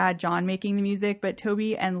and her dad, John, making the music, but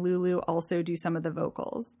Toby and Lulu also do some of the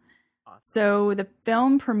vocals. Awesome. So the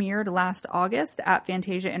film premiered last August at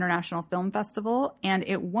Fantasia International Film Festival, and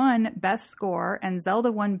it won Best Score, and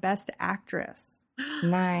Zelda won Best Actress.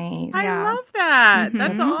 Nice. I love that. Mm-hmm.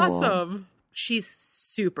 That's awesome. Cool. She's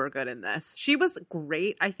super good in this. She was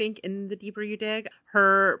great, I think, in The Deeper You Dig.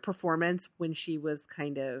 Her performance when she was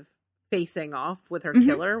kind of facing off with her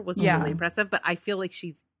killer was really impressive, but I feel like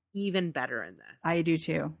she's even better in this. I do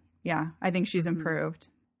too. Yeah, I think she's improved.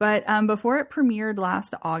 But before it premiered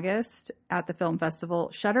last August at the film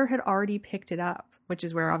festival, Shudder had already picked it up, which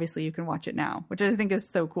is where obviously you can watch it now, which I think is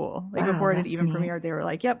so cool. Like before it had even premiered, they were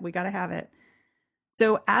like, yep, we got to have it.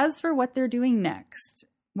 So as for what they're doing next,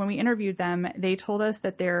 when we interviewed them, they told us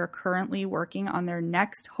that they're currently working on their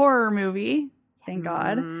next horror movie. Thank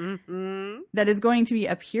God. That is going to be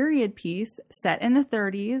a period piece set in the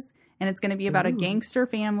 30s. And it's going to be about a gangster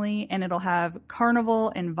family, and it'll have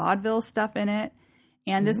carnival and vaudeville stuff in it.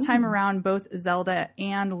 And this time around, both Zelda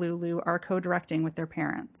and Lulu are co-directing with their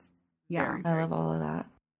parents. Yeah. I love all of that.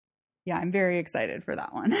 Yeah, I'm very excited for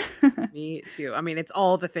that one. Me too. I mean, it's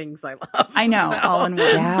all the things I love. I know, all in one.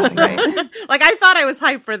 Yeah, right. Like, I thought I was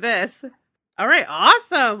hyped for this. All right.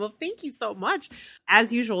 Awesome. Well, thank you so much.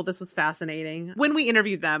 As usual, this was fascinating. When we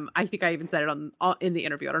interviewed them, I think I even said it in the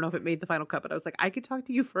interview. I don't know if it made the final cut, but I was like, I could talk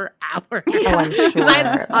to you for hours. Oh, I'm sure. I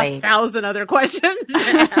had 1,000 other questions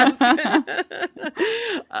to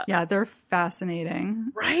ask. Yeah, they're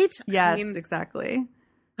fascinating. Right? Yes, exactly.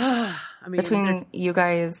 I mean, between you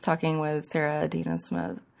guys talking with Sarah Dina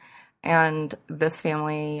Smith and this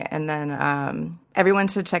family, and then everyone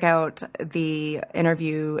should check out the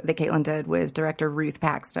interview that Caitlin did with director Ruth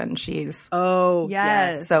Paxton. She's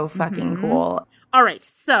Yes. so fucking cool. All right,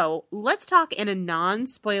 so let's talk in a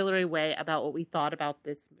non-spoilery way about what we thought about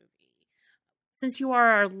this movie. Since you are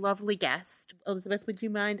our lovely guest, Elizabeth, would you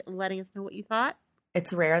mind letting us know what you thought?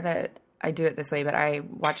 It's rare that I do it this way, but I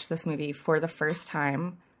watched this movie for the first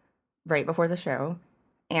time right before the show,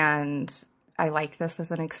 and I like this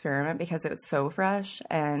as an experiment because it's so fresh,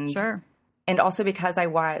 and and also because I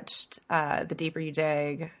watched The Deeper You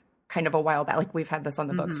Dig kind of a while back. Like, we've had this on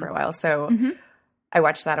the books for a while, so I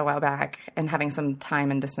watched that a while back, and having some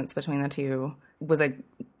time and distance between the two was an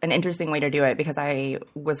interesting way to do it, because I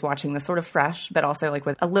was watching this sort of fresh, but also like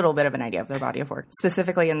with a little bit of an idea of their body of work.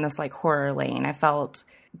 Specifically in this like horror lane, I felt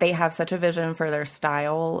they have such a vision for their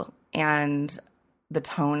style and the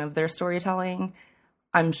tone of their storytelling.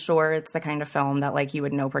 I'm sure it's the kind of film that like you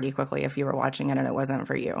would know pretty quickly if you were watching it and it wasn't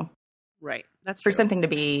for you. Right. That's true. For something to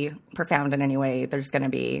be profound in any way, there's going to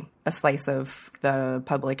be a slice of the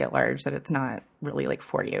public at large that it's not really like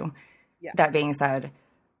for you. Yeah. That being said,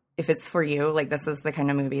 if it's for you, like, this is the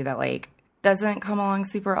kind of movie that like doesn't come along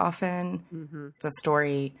super often. It's a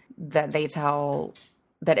story that they tell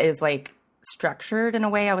that is like structured in a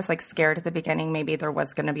way. I was like scared at the beginning maybe there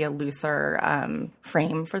was going to be a looser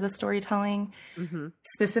frame for the storytelling.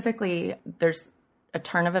 Specifically, there's a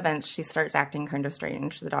turn of events. She starts acting kind of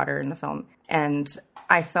strange, the daughter in the film, and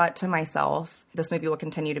I thought to myself, this movie will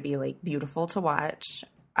continue to be like beautiful to watch.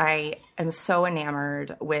 I am so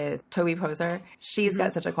enamored with Toby Poser. She's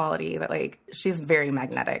got such a quality that like she's very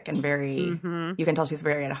magnetic and very you can tell she's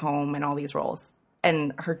very at home in all these roles,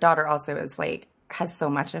 and her daughter also is like has so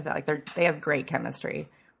much of that. Like they have great chemistry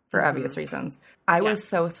for obvious reasons. I was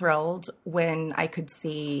so thrilled when I could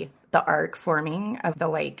see the arc forming of the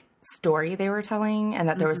like story they were telling, and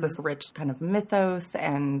that there was this rich kind of mythos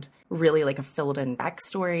and really like a filled in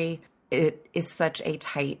backstory. It is such a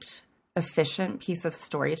tight, efficient piece of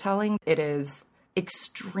storytelling. It is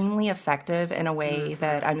extremely effective in a way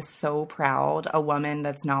that I'm so proud a woman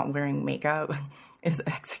that's not wearing makeup is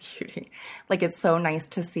executing. Like, it's so nice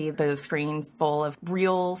to see the screen full of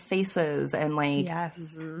real faces, and like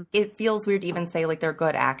it feels weird to even say like they're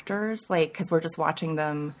good actors, like, because we're just watching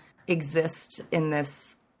them exist in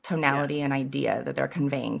this tonality and idea that they're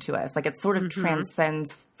conveying to us. Like, it sort of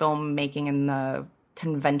transcends filmmaking in the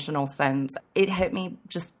conventional sense. It hit me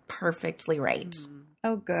just perfectly right.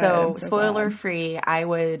 Oh, good. So spoiler free, I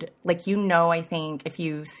would, like, I think if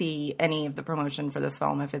you see any of the promotion for this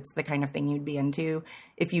film, if it's the kind of thing you'd be into,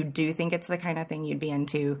 if you do think it's the kind of thing you'd be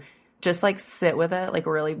into, just like sit with it, like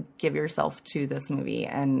really give yourself to this movie,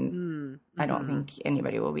 and I don't think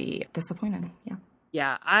anybody will be disappointed. Yeah.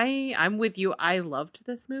 Yeah, I'm with you. I loved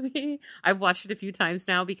this movie. I've watched it a few times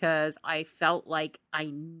now because I felt like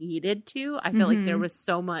I needed to. I felt like there was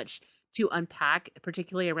so much to unpack,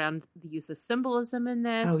 particularly around the use of symbolism in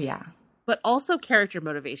this. Oh, yeah. But also character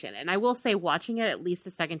motivation. And I will say watching it at least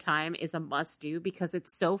a second time is a must-do, because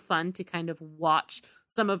it's so fun to kind of watch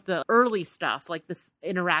some of the early stuff, like the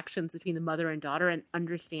interactions between the mother and daughter, and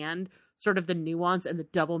understand sort of the nuance and the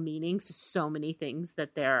double meanings to so many things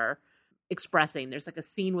that they're expressing. There's like a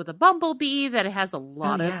scene with a bumblebee that has a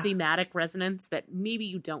lot of thematic resonance that maybe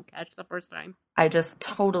you don't catch the first time. I just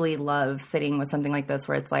totally love sitting with something like this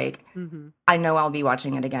where it's like, I know I'll be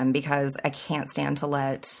watching it again, because I can't stand to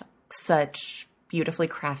let such beautifully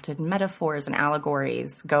crafted metaphors and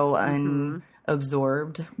allegories go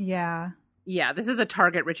unabsorbed. Yeah. Yeah, this is a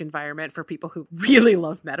target-rich environment for people who really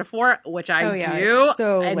love metaphor, which I do. It's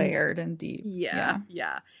so layered and deep.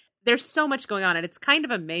 Yeah. There's so much going on, and it's kind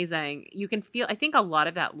of amazing. You can feel, I think a lot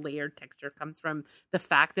of that layered texture comes from the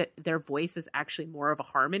fact that their voice is actually more of a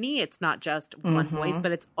harmony. It's not just one voice,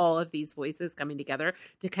 but it's all of these voices coming together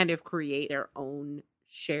to kind of create their own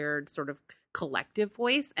shared sort of collective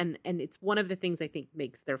voice. And it's one of the things I think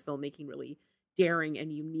makes their filmmaking really daring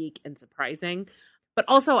and unique and surprising. But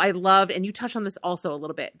also I loved, and you touched on this also a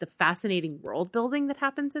little bit, the fascinating world building that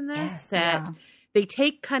happens in this. They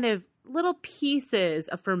take kind of little pieces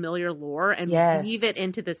of familiar lore and weave it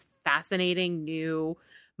into this fascinating new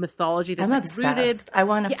mythology that's I'm like obsessed. rooted. I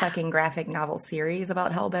want a fucking graphic novel series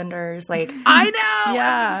about Hellbenders. Like, I know.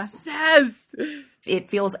 Yeah. I'm obsessed. It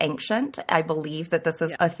feels ancient. I believe that this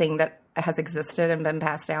is a thing that has existed and been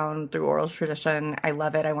passed down through oral tradition. I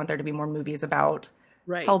love it. I want there to be more movies about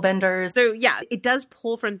Hellbenders. So yeah, it does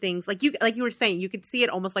pull from things like you were saying, you could see it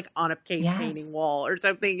almost like on a cave painting wall or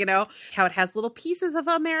something, you know, how it has little pieces of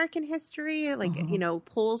American history, like, you know,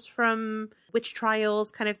 pulls from witch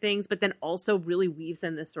trials kind of things, but then also really weaves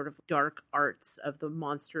in this sort of dark arts of the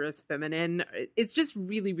monstrous feminine. It's just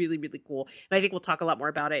really, really, really cool. And I think we'll talk a lot more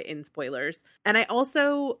about it in spoilers. And I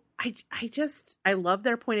also, I love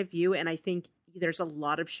their point of view. And I think there's a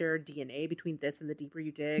lot of shared DNA between this and The Deeper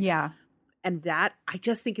You Dig. Yeah. And that I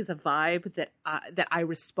just think is a vibe that I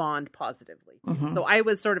respond positively to. So I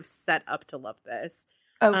was sort of set up to love this.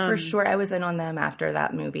 Oh, for sure. I was in on them after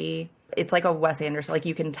that movie. It's like a Wes Anderson. Like,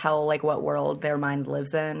 you can tell, like, what world their mind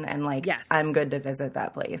lives in. And, like, I'm good to visit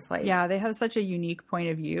that place. Like, yeah, they have such a unique point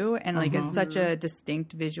of view. And, like, it's such a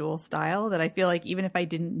distinct visual style that I feel like even if I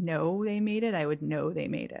didn't know they made it, I would know they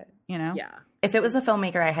made it, you know? Yeah. If it was a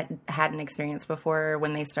filmmaker I hadn't experienced before,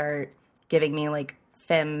 when they start giving me, like,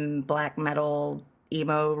 femme black metal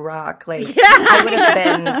emo rock, like, I would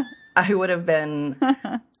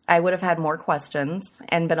have had more questions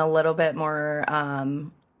and been a little bit more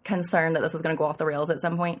concerned that this was going to go off the rails at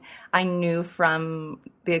some point. I knew from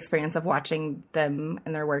the experience of watching them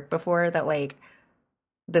and their work before that, like,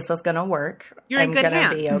 this is going to work. You're in good hands. I'm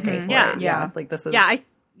going to be okay for it. Yeah. Like, this is... I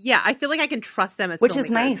feel like I can trust them as which is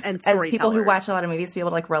nice and as people who watch a lot of movies to be able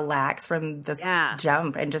to, like, relax from this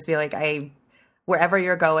jump and just be like, wherever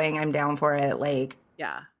you're going, I'm down for it. Like,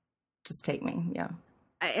 just take me. Yeah.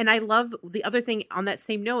 And I love the other thing on that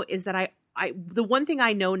same note is that the one thing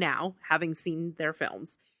I know now, having seen their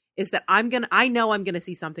films, is that I know I'm gonna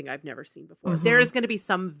see something I've never seen before. There is gonna be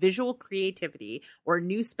some visual creativity or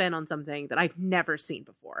new spin on something that I've never seen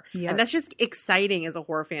before. And that's just exciting as a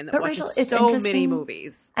horror fan that watches so many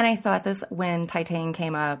movies. And I thought this when Titan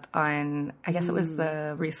came up on, I guess it was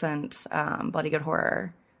the recent Bloody Good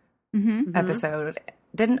Horror episode.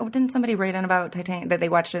 Didn't somebody write in about Titanic that they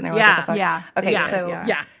watched it and they were like, what the fuck? Yeah. Okay,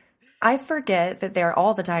 I forget that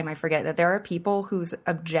all the time I forget that there are people whose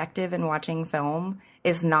objective in watching film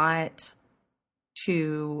is not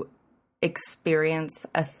to experience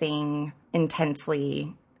a thing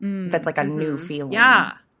intensely that's like a new feeling.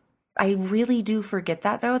 Yeah. I really do forget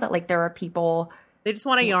that, though, that, like, there are people... They just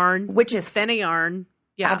want a yarn. Which is... spin a yarn.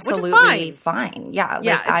 Yeah, absolutely fine. Yeah,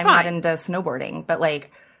 like, I'm not into snowboarding, but,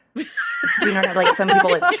 like... do you know, like, some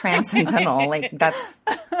people it's transcendental, like, that's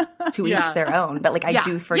to each their own, but, like, I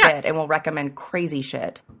do forget and will recommend crazy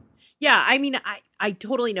shit. Yeah, I mean, I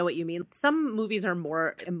totally know what you mean. Some movies are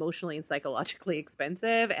more emotionally and psychologically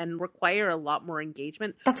expensive and require a lot more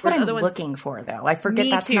engagement. That's what I'm looking for, though. I forget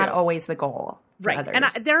that's not always the goal for others. And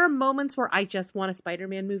there are moments where I just want a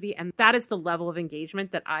Spider-Man movie, and that is the level of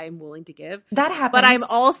engagement that I'm willing to give. That happens. But I'm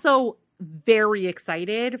also very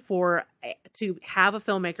excited to have a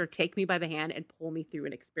filmmaker take me by the hand and pull me through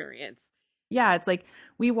an experience. Yeah, it's like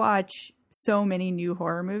we watch so many new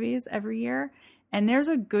horror movies every year, and there's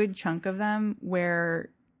a good chunk of them where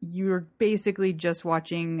you're basically just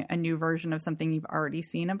watching a new version of something you've already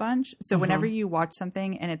seen a bunch. So whenever you watch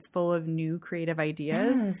something and it's full of new creative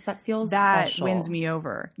ideas, that special. Wins me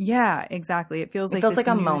over. Yeah, exactly. It feels like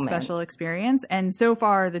a new moment. Special experience. And so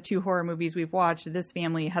far, the 2 horror movies we've watched, this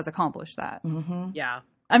family has accomplished that. Yeah.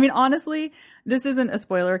 I mean, honestly, this isn't a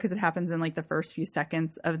spoiler because it happens in, like, the first few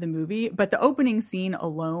seconds of the movie, but the opening scene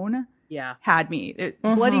alone had me.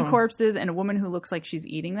 Bloody corpses and a woman who looks like she's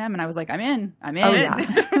eating them, and I was like, I'm in. Oh, yeah.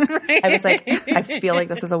 I was like, I feel like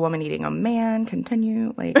this is a woman eating a man.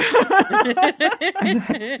 Continue. Like,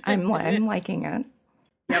 I'm liking it.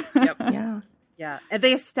 Yep. Yeah. Yeah. And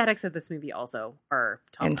the aesthetics of this movie also are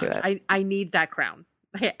top into notch. it. I need that crown.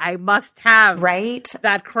 I must have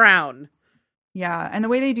that crown. Yeah, and the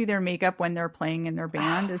way they do their makeup when they're playing in their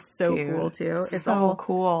band is so cool too. It's so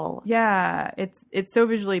cool. Yeah, it's so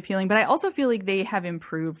visually appealing. But I also feel like they have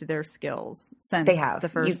improved their skills since the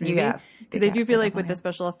first movie. Because I do feel like with the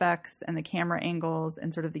special effects and the camera angles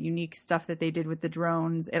and sort of the unique stuff that they did with the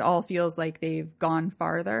drones, it all feels like they've gone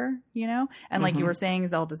farther, you know? And like you were saying,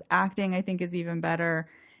 Zelda's acting, I think, is even better.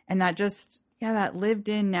 And that just... yeah, that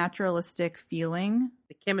lived-in naturalistic feeling.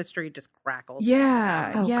 The chemistry just crackles.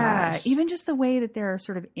 Yeah, gosh. Even just the way that they're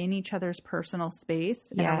sort of in each other's personal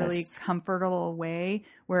space in a really comfortable way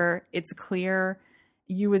where it's clear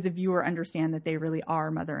you as a viewer understand that they really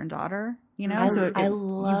are mother and daughter, you know? I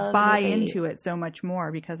love you buy into it so much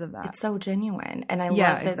more because of that. It's so genuine. And I love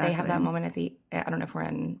that they have that moment at the, I don't know if we're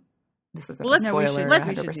in this isn't Well, a spoiler.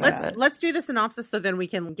 let's do the synopsis so then we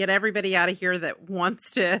can get everybody out of here that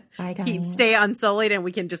wants to guys. stay unsullied, and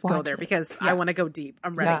we can just go Watch there it. because I want to go deep.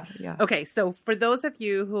 I'm ready. Yeah. Okay, so for those of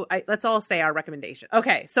you who, let's all say our recommendation.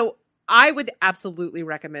 Okay, so I would absolutely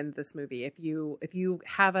recommend this movie if you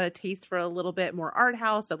have a taste for a little bit more art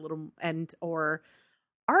house, or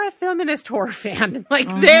are a feminist horror fan. Like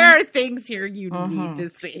there are things here you need to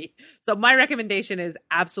see. So my recommendation is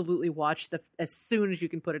absolutely watch as soon as you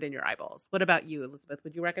can put it in your eyeballs. What about you, Elizabeth?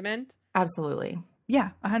 Would you recommend? Absolutely.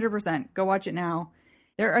 Yeah, 100%. Go watch it now.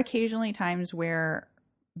 There are occasionally times where,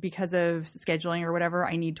 because of scheduling or whatever,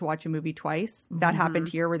 I need to watch a movie twice. That happened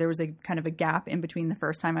here, where there was a kind of a gap in between the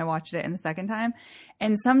first time I watched it and the second time.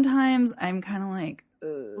 And sometimes I'm kind of like,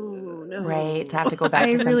 ooh, no. Right, to have to go back to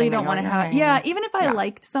I something really that don't want to you're have. like, Yeah, even if I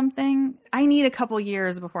liked something, I need a couple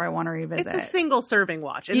years before I want to revisit. It's a single serving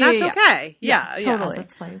watch, and Yeah, that's okay. Yeah, totally. As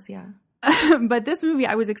its place, yeah. But this movie,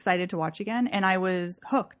 I was excited to watch again, and I was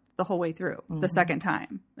hooked the whole way through the second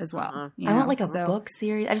time as well. I want like a book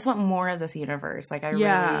series. I just want more of this universe. Like I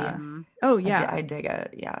really, oh yeah, I dig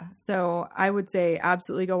it. Yeah. So I would say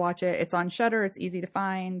absolutely go watch it. It's on Shudder. It's easy to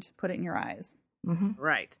find. Put it in your eyes.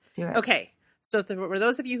 Right. Do it. Okay. So for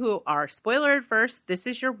those of you who are spoiler adverse, this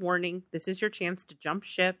is your warning. This is your chance to jump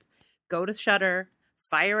ship. Go to Shudder,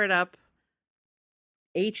 fire it up.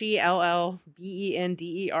 Hellbender.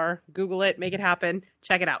 Google it, make it happen.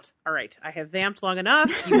 Check it out. All right. I have vamped long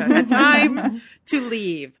enough. You have had time to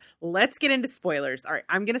leave. Let's get into spoilers. All right.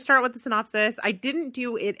 I'm going to start with the synopsis. I didn't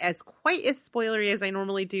do it as quite as spoilery as I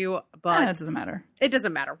normally do, but That doesn't matter. It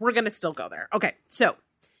doesn't matter. We're going to still go there. Okay. So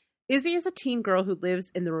Izzy is a teen girl who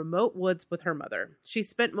lives in the remote woods with her mother. She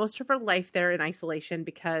spent most of her life there in isolation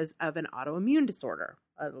because of an autoimmune disorder,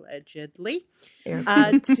 allegedly.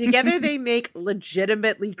 Together they make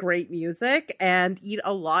legitimately great music and eat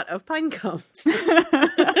a lot of pine cones.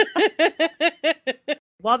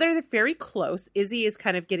 While they're very close, Izzy is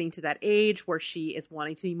kind of getting to that age where she is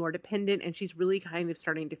wanting to be more dependent, and she's really kind of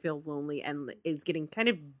starting to feel lonely and is getting kind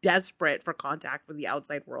of desperate for contact with the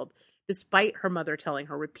outside world, despite her mother telling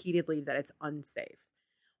her repeatedly that it's unsafe.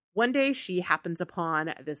 One day she happens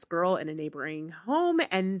upon this girl in a neighboring home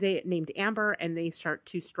named Amber, and they start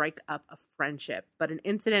to strike up a friendship. But an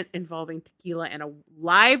incident involving tequila and a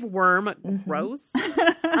live worm, gross,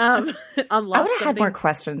 I would have had more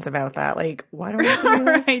questions about that. Like, why don't we do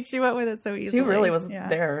this? Right, she went with it so easily. She really was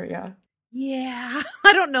there, yeah. Yeah,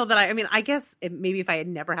 I don't know that I guess maybe if I had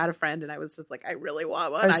never had a friend and I was just like, I really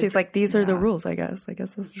want one. Or she's like, these are the rules, I guess. I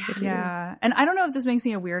guess this is what Yeah. And I don't know if this makes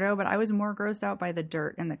me a weirdo, but I was more grossed out by the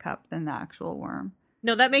dirt in the cup than the actual worm.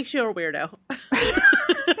 No, that makes you a weirdo.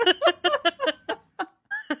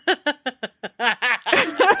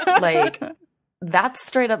 Like, that's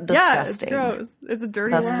straight up disgusting. Yeah, it's gross. It's a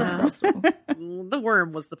dirty worm. That's disgusting. The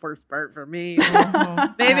worm was the first part for me. Maybe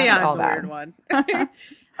That's I'm the weird one.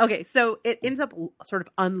 Okay, so it ends up sort of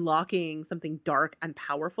unlocking something dark and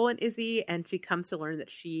powerful in Izzy, and she comes to learn that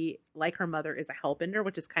she, like her mother, is a Hellbender,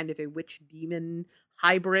 which is kind of a witch-demon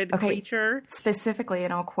hybrid creature. Specifically,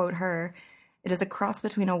 and I'll quote her, it is a cross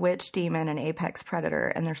between a witch, demon, and apex predator,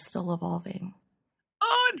 and they're still evolving.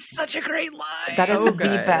 Oh, it's such a great line. That is the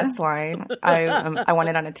best line. I want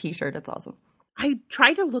it on a t-shirt. It's awesome. I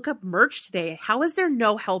tried to look up merch today. How is there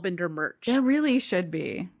no Hellbender merch? There really should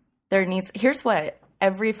be. Here's what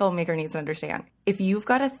every filmmaker needs to understand. If you've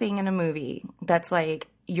got a thing in a movie that's like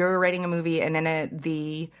you're writing a movie and in it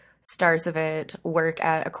the stars of it work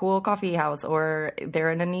at a cool coffee house or they're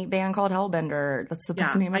in a neat band called Hellbender. That's the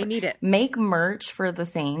best name ever. I need it. Make merch for the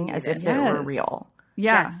thing as if it were real.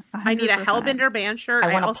 Yeah. Yes. I need a Hellbender band shirt.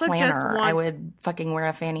 I want also a planner. Just want... I would fucking wear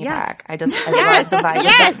a fanny pack. I love the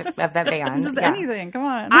vibe of that band. Just anything. Come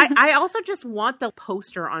on. I also just want the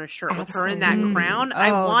poster on a shirt with her in that crown.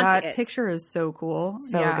 I want that it. picture is so cool.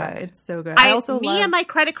 So good. It's so good. Me and my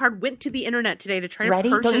credit card went to the internet today to try to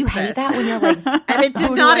purchase Don't you hate that when you're like, and it did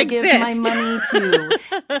who not do I exist. give my money to?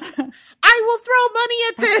 I will throw money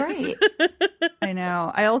at this. That's right. I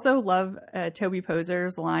know. I also love Toby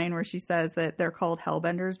Poser's line where she says that they're called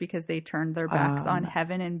Hellbenders because they turned their backs on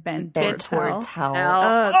heaven and bent towards hell.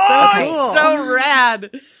 It's so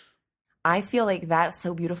rad. I feel like that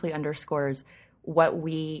so beautifully underscores what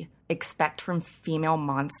we expect from female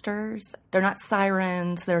monsters. They're not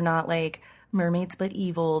sirens. They're not like mermaids but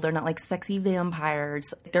evil. They're not like sexy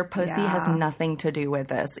vampires. Their pussy has nothing to do with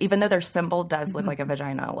this, even though their symbol does look like a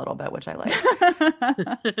vagina a little bit, which I like.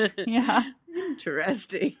 Yeah.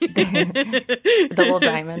 Interesting. The little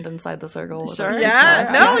diamond inside the circle. Sure. Yeah.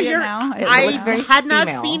 No, I had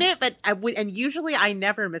not seen it, but I would, and usually I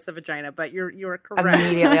never miss a vagina, but you're correct.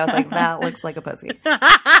 Immediately I was like, that looks like a pussy.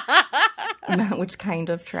 which kind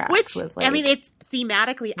of tracks Which, with, like, I mean, it's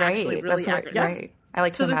thematically actually right, really that's accurate. right, right. I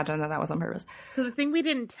like to imagine that was on purpose. So the thing we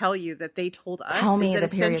didn't tell you that they told us Tell me is that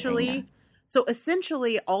the period essentially, thing, so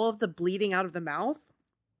essentially all of the bleeding out of the mouth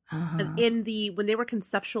when they were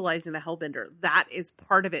conceptualizing the Hellbender, that is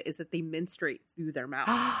part of it, is that they menstruate through their mouth.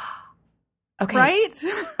 Okay. Right?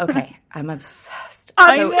 Okay. I'm obsessed.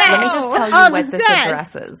 Obsessed! So let me just tell you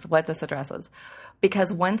Obsessed! what this addresses.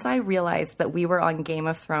 Because once I realized that we were on Game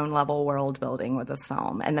of Thrones level world building with this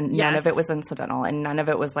film, and then none of it was incidental, and none of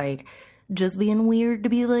it was like just being weird to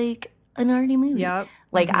be like an arty movie. Yep.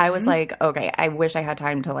 Like, I was like, okay, I wish I had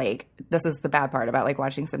time to, like, this is the bad part about, like,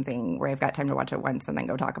 watching something where I've got time to watch it once and then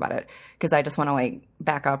go talk about it. Because I just want to, like,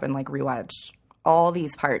 back up and, like, rewatch all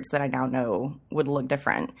these parts that I now know would look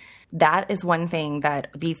different. That is one thing that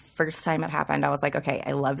the first time it happened, I was like, okay,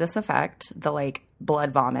 I love this effect, the, like,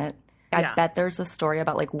 blood vomit. I bet there's a story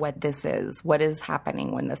about, like, what this is, what is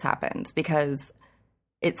happening when this happens, because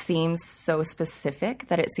it seems so specific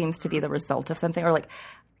that it seems to be the result of something, or, like,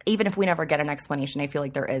 even if we never get an explanation, I feel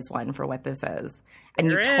like there is one for what this is. And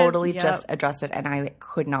you totally just addressed it, and I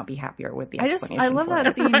could not be happier with the explanation. I love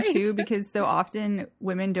that scene, Right. too, because so often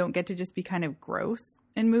women don't get to just be kind of gross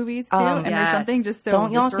in movies, too. And yes. there's something just so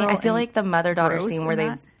Don't y'all visceral think? I feel and like the mother-daughter gross scene where in they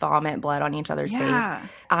that. vomit blood on each other's face.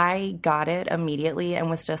 I got it immediately and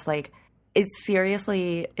was just like, it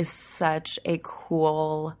seriously is such a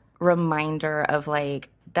cool reminder of, like,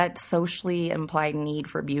 that socially implied need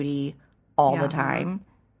for beauty all the time.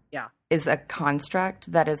 Yeah. Is a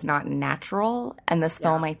construct that is not natural. And this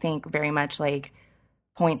film, I think, very much, like,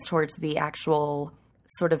 points towards the actual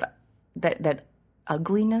sort of that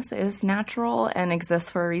ugliness is natural and exists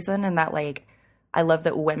for a reason. And that, like, I love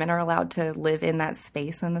that women are allowed to live in that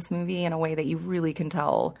space in this movie in a way that you really can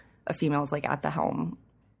tell a female is, like, at the helm.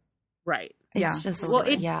 Right. It's just, Well,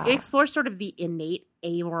 it explores sort of the innate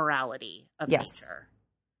amorality of nature.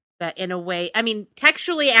 That in a way, I mean,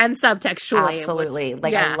 textually and subtextually. Absolutely.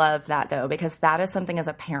 Like, I love that, though, because that is something as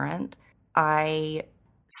a parent I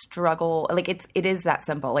struggle. Like, it is that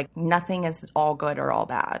simple. Like, nothing is all good or all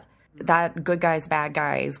bad. That good guys, bad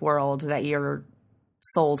guys world that you're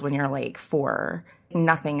sold when you're, like, 4,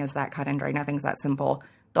 nothing is that cut and dry. Nothing's that simple.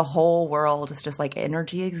 The whole world is just, like,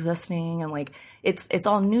 energy existing, and, like, it's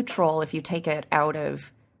all neutral if you take it out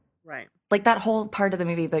of, right. Like, that whole part of the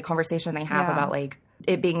movie, the conversation they have about, like,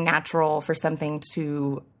 it being natural for something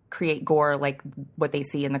to create gore, like what they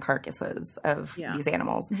see in the carcasses of these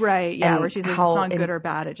animals. Right, yeah, and where she's like, it's not good or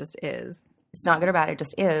bad, it just is. It's not good or bad, it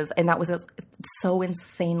just is. And that was so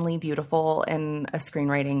insanely beautiful in a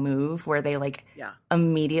screenwriting move where they, like,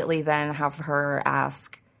 immediately then have her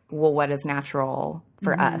ask, well, what is natural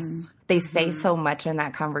for us? They say so much in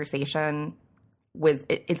that conversation with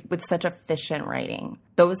such efficient writing.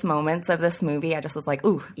 Those moments of this movie, I just was like,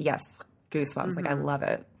 ooh, yes, goosebumps. Like, I love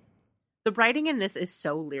it. The writing in this is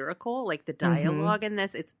so lyrical. Like, the dialogue in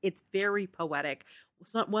this, it's very poetic.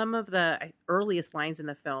 So one of the earliest lines in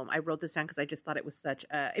the film, I wrote this down because I just thought it was such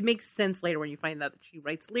a... It makes sense later when you find out that she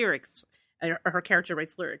writes lyrics. Her character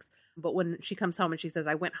writes lyrics. But when she comes home and she says,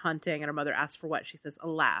 I went hunting, and her mother asks for what? She says, a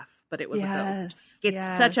laugh, but it was a ghost. It's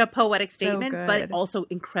such a poetic statement, but also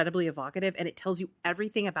incredibly evocative. And it tells you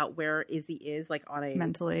everything about where Izzy is, like, on a...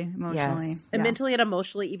 Mentally, emotionally. And mentally and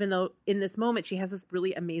emotionally, even though in this moment she has this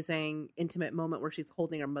really amazing, intimate moment where she's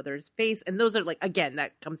holding her mother's face. And those are, like, again,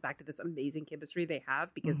 that comes back to this amazing chemistry they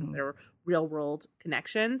have because of their real world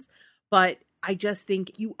connections. But I just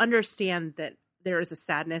think you understand that there is a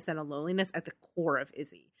sadness and a loneliness at the core of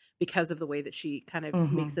Izzy, because of the way that she kind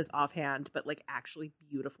of makes this offhand, but, like, actually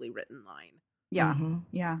beautifully written line. Yeah.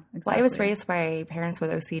 Yeah. Exactly. Well, I was raised by parents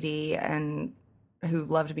with OCD and who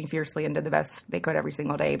loved me fiercely and did the best they could every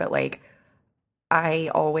single day. But, like,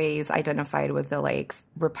 I always identified with the, like,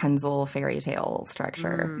 Rapunzel fairy tale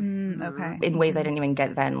structure. Okay. In ways I didn't even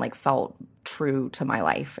get then, like, felt true to my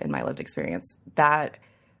life and my lived experience. That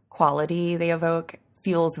quality they evoke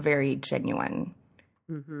feels very genuine.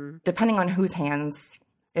 Depending on whose hands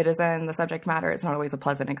it is in the subject matter, it's not always a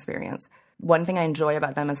pleasant experience. One thing I enjoy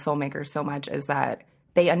about them as filmmakers so much is that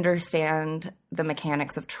they understand the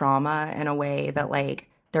mechanics of trauma in a way that, like,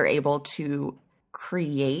 they're able to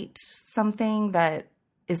create something that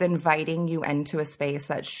is inviting you into a space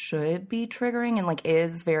that should be triggering and, like,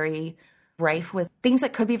 is very rife with things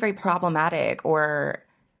that could be very problematic or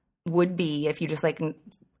would be if you just, like,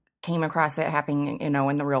 came across it happening, you know,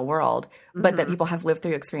 in the real world, but that people have lived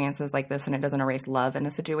through experiences like this, and it doesn't erase love in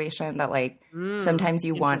a situation that, like, sometimes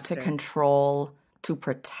you want to control to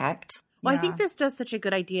protect. Well, I think this does such a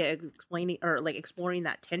good idea explaining or, like, exploring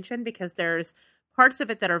that tension, because there's parts of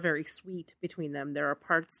it that are very sweet between them. There are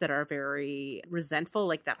parts that are very resentful,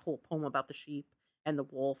 like that whole poem about the sheep and the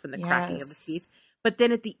wolf and the cracking of the teeth. But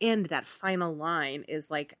then at the end, that final line is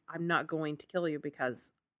like, I'm not going to kill you because,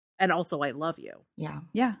 and also I love you. Yeah.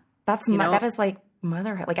 Yeah. That is like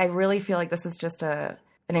motherhood. Like, I really feel like this is just an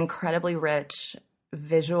incredibly rich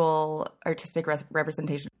visual artistic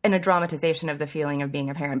representation and a dramatization of the feeling of being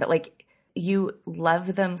a parent. But like, you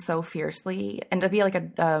love them so fiercely, and to be like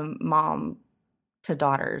a mom to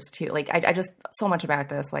daughters too. Like, I just, so much about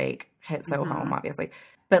this like hit so home, obviously.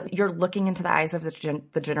 But you're looking into the eyes of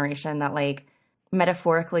the generation that like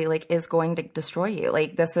metaphorically like is going to destroy you.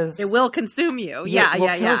 Like, this is, it will consume you. It will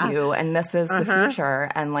kill you, and this is the future.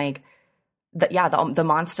 And like, the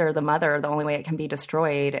monster, the mother, the only way it can be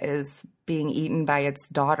destroyed is being eaten by its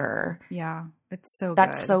daughter. Yeah, it's so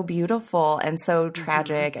That's good. so beautiful and so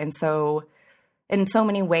tragic, and so in so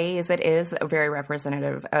many ways it is very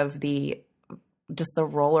representative of the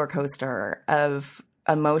roller coaster of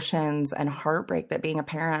emotions and heartbreak that being a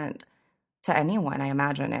parent to anyone, I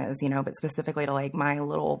imagine, is, but specifically to like my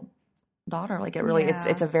little daughter. Like, it really,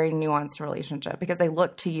 it's a very nuanced relationship because they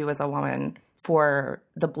look to you as a woman for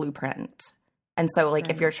the blueprint. And so like,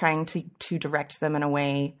 if you're trying to direct them in a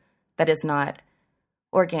way that is not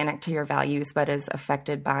organic to your values, but is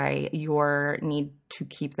affected by your need to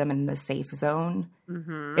keep them in the safe zone,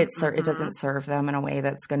 it doesn't serve them in a way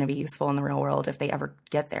that's going to be useful in the real world if they ever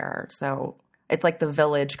get there. So it's like the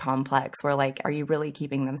village complex where like, are you really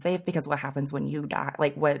keeping them safe? Because what happens when you die?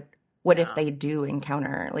 Like, what if they do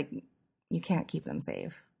encounter, like, you can't keep them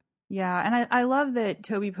safe. Yeah, and I love that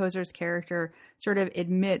Toby Poser's character sort of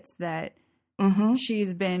admits that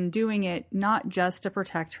she's been doing it not just to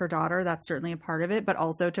protect her daughter, that's certainly a part of it, but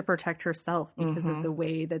also to protect herself because of the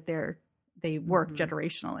way that they work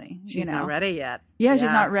generationally. She's not ready yet. Yeah,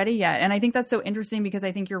 she's not ready yet. And I think that's so interesting because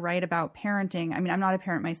I think you're right about parenting. I mean, I'm not a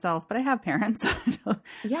parent myself, but I have parents.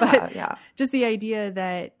 Just the idea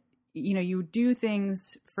that, you do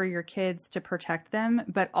things for your kids to protect them,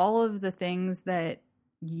 but all of the things that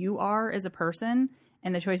you are as a person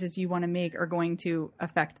and the choices you want to make are going to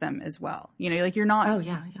affect them as well. Like, you're not,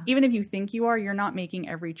 even if you think you are, you're not making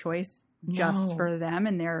every choice just for them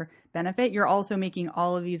and their benefit. You're also making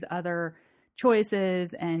all of these other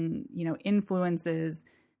choices and, influences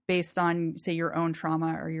based on, say, your own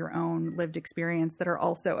trauma or your own lived experience that are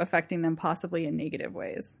also affecting them possibly in negative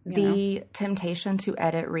ways. The temptation to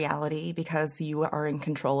edit reality because you are in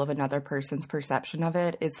control of another person's perception of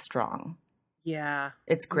it is strong. Yeah.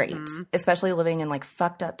 It's great. Especially living in like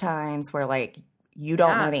fucked up times where like you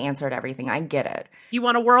don't know the answer to everything. I get it. You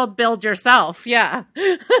want to world build yourself. Yeah.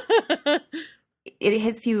 It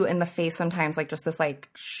hits you in the face sometimes, like just this like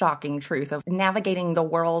shocking truth of navigating the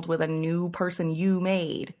world with a new person you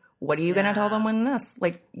made. What are you going to tell them when this?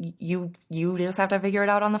 Like, you just have to figure it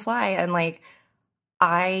out on the fly. And like,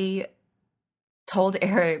 I told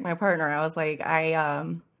Eric, my partner, I was like, I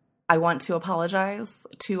want to apologize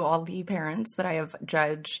to all the parents that I have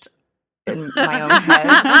judged in my own head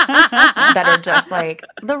that are just like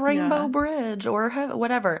the Rainbow Bridge or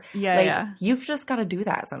whatever. You've just got to do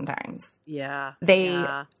that sometimes. Yeah. They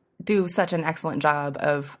do such an excellent job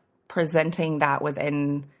of presenting that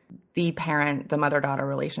within the the mother-daughter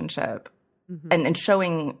relationship and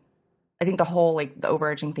showing, I think the whole, like, the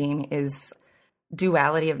overarching theme is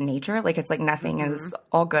duality of nature. Like, it's like nothing is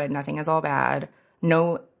all good, nothing is all bad.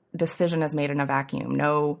 No decision is made in a vacuum.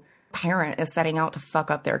 No parent is setting out to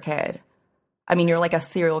fuck up their kid. I mean, you're like a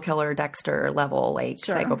serial killer Dexter level, like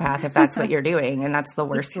psychopath, if that's what you're doing. And that's the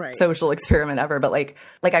worst social experiment ever. But like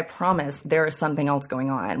I promise there is something else going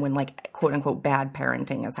on when like quote unquote bad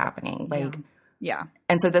parenting is happening. Like,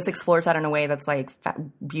 And so this explores that in a way that's like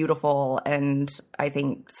beautiful and I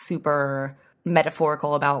think super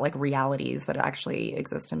metaphorical about like realities that actually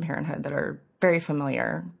exist in parenthood that are very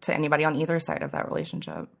familiar to anybody on either side of that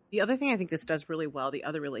relationship. The other thing I think this does really well, the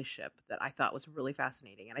other relationship that I thought was really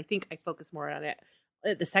fascinating, and I think I focused more on it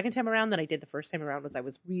the second time around than I did the first time around, was I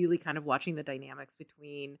was really kind of watching the dynamics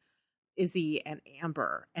between Izzy and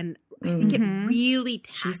Amber, and I think it really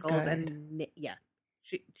tackles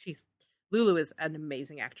she's Lulu is an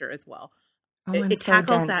amazing actor as well. Oh, I'm so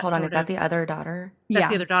dense. Hold on, is that the other daughter? That's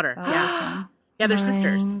the other daughter. Yeah, they're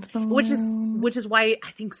sisters, which is why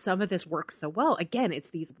I think some of this works so well. Again, it's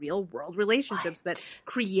these real world relationships that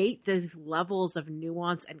create these levels of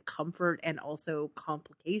nuance and comfort and also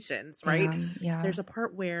complications, right? Yeah. There's a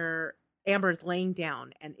part where Amber's laying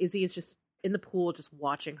down and Izzy is just in the pool just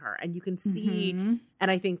watching her, and you can see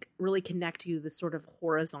and I think really connect to the sort of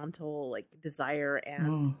horizontal like desire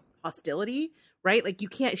and hostility, right? Like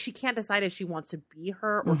she can't decide if she wants to be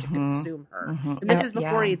her or to consume her. And this is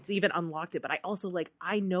before it's even unlocked it. But I also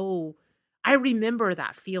I remember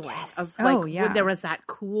that feeling of when there was that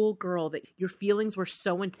cool girl that your feelings were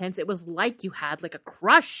so intense. It was like you had like a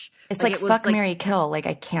crush. It's like fuck, marry, kill. Like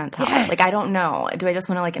I can't tell. Yes. Like I don't know. Do I just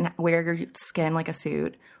want to like wear your skin like a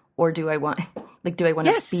suit? Or do I want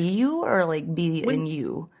to be you or like be in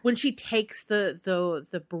you? When she takes the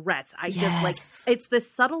breaths, I just like, it's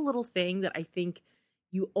this subtle little thing that I think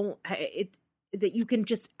that you can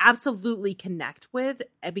just absolutely connect with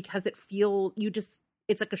because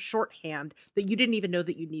it's like a shorthand that you didn't even know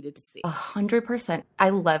that you needed to see. 100%. I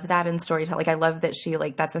love that in storytelling. Like I love that she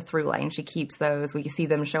that's a through line. She keeps those. We see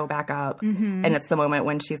them show back up, and it's the moment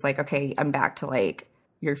when she's like, "Okay, I'm back to like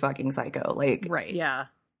you're fucking psycho." Like, right? Yeah.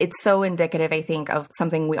 It's so indicative, I think, of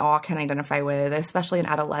something we all can identify with, especially in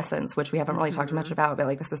adolescence, which we haven't really talked much about. But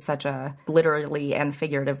like, this is such a literally and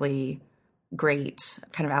figuratively great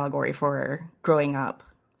kind of allegory for growing up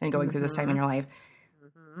and going through this time in your life.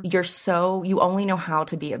 You only know how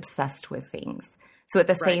to be obsessed with things. So at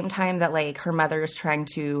the same time that like her mother is trying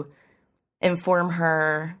to inform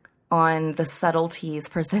her on the subtleties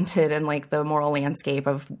presented in like the moral landscape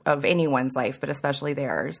of anyone's life, but especially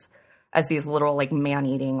theirs, as these little like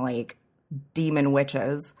man-eating like demon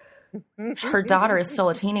witches, her daughter is still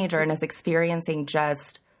a teenager and is experiencing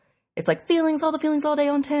it's like all the feelings all day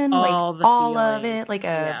on 10, like all of it, like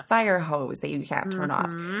a fire hose that you can't turn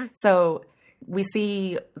off. So we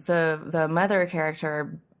see the mother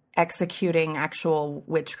character executing actual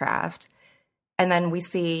witchcraft, and then we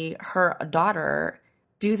see her daughter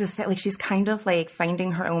do the same. Like she's kind of like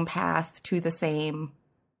finding her own path to the same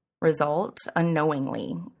result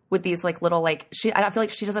unknowingly with these like little like I feel like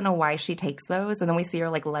she doesn't know why she takes those, and then we see her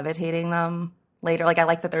like levitating them later. Like I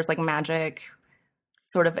like that there's like magic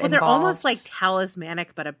sort of involved. They're almost like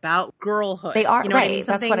talismanic, but about girlhood. They are, right? I mean?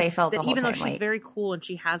 That's what I felt the whole time. Even though she's very cool and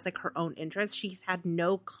she has like her own interests, she's had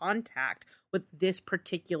no contact with this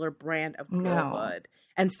particular brand of girlhood.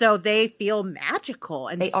 And so they feel magical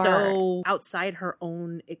and so outside her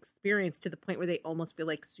own experience to the point where they almost feel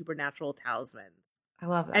like supernatural talismans. I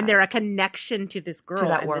love that. And they're a connection to this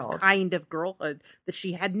girl and world. This kind of girlhood that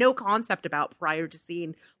she had no concept about prior to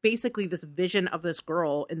seeing basically this vision of this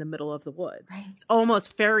girl in the middle of the woods. Right. It's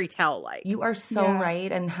almost fairy tale like. You are so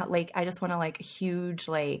right. And like, I just want to like huge,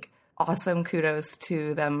 like awesome kudos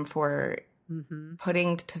to them for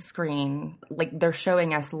putting to screen. Like they're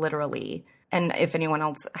showing us literally. And if anyone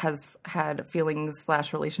else has had feelings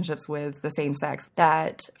 / relationships with the same sex,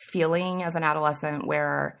 that feeling as an adolescent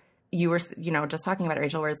where you were, just talking about it,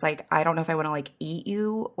 Rachel, where it's like, I don't know if I want to like eat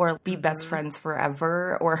you or be best friends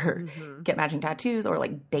forever or get matching tattoos or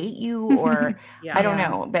like date you or I don't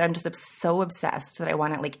know. But I'm just so obsessed that I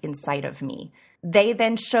want it like inside of me. They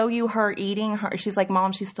then show you her eating her. She's like,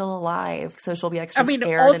 Mom, she's still alive. So she'll be extra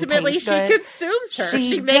scared. Ultimately, she consumes her.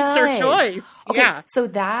 She makes her choice. Okay, yeah. So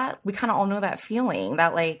that, we kind of all know that feeling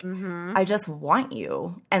that like, I just want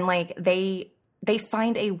you. And like, they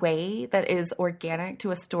find a way that is organic to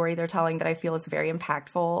a story they're telling that I feel is very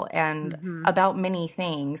impactful and about many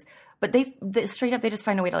things. But they straight up, they just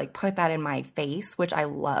find a way to like put that in my face, which I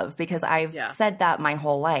love because I've said that my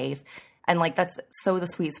whole life. And like, that's so the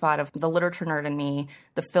sweet spot of the literature nerd in me,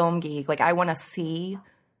 the film geek. Like I want to see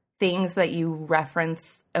things that you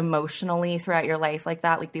reference emotionally throughout your life like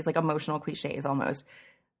that, like these like emotional cliches almost.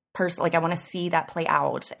 Like I want to see that play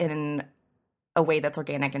out in a way that's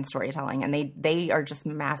organic in storytelling, and they are just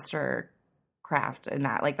master craft in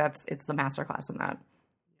that. Like it's a master class in that.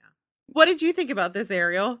 Yeah. What did you think about this,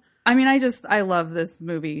 Ariel? I mean, I love this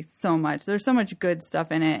movie so much. There's so much good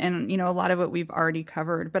stuff in it, and a lot of it we've already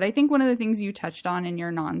covered. But I think one of the things you touched on in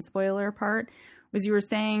your non-spoiler part was you were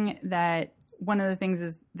saying that one of the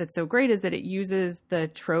things that's so great is that it uses the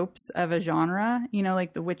tropes of a genre,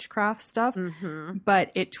 like the witchcraft stuff,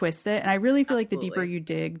 but it twists it. And I really feel like The Deeper You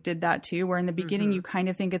Dig did that too, where in the beginning you kind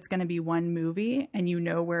of think it's going to be one movie and you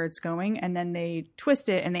know where it's going. And then they twist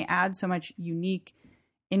it and they add so much unique,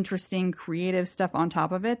 interesting, creative stuff on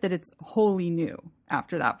top of it that it's wholly new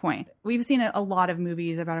after that point. We've seen a lot of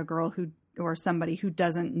movies about a girl or somebody who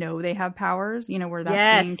doesn't know they have powers, where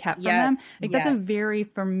that's being kept from them. Like that's a very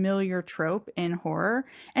familiar trope in horror.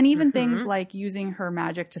 And even things like using her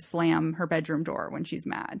magic to slam her bedroom door when she's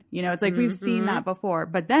mad. It's like we've seen that before.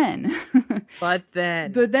 But then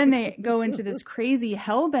they go into this crazy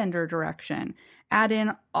Hellbender direction, add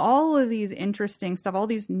in all of these interesting stuff, all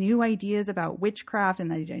these new ideas about witchcraft and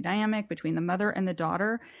the dynamic between the mother and the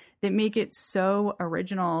daughter that make it so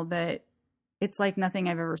original that it's like nothing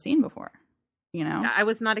I've ever seen before. I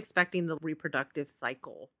was not expecting the reproductive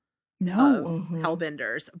cycle No.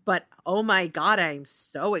 Hellbenders. But oh my God, I'm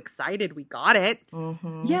so excited we got it.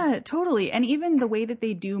 Yeah, totally. And even the way that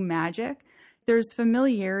they do magic, there's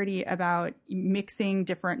familiarity about mixing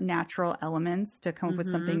different natural elements to come up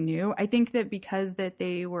with something new. I think that because that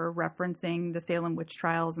they were referencing the Salem witch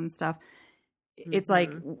trials and stuff, it's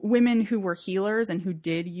like women who were healers and who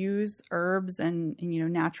did use herbs and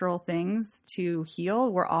natural things to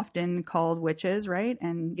heal were often called witches, right?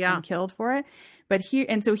 And killed for it. But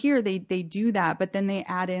here they do that, but then they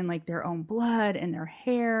add in like their own blood and their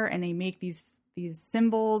hair, and they make these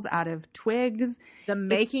symbols out of twigs. The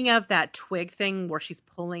making of that twig thing where she's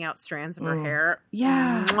pulling out strands of her hair.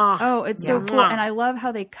 Yeah. Mwah. Oh, it's so cool. And I love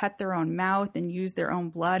how they cut their own mouth and use their own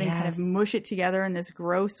blood and kind of mush it together in this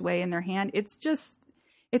gross way in their hand. It's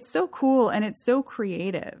so cool and it's so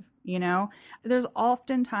creative, There's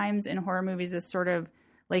oftentimes in horror movies this sort of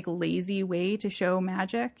like lazy way to show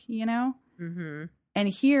magic, And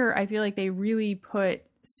here I feel like they really put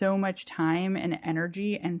so much time and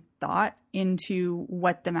energy and thought into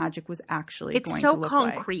what the magic was actually going to look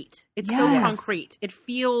like. It's so concrete. It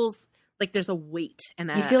feels like there's a weight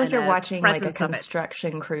and you feel like you're watching like a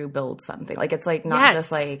construction crew build something. Like it's like not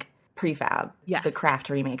just like prefab, the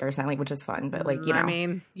craft remake or something, which is fun, but like I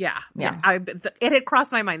mean, it had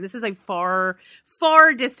crossed my mind. This is a far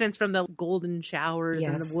distance from the golden showers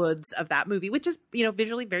and the woods of that movie, which is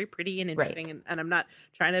visually very pretty and interesting. And I'm not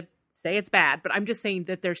trying to say it's bad, but I'm just saying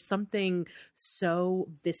that there's something so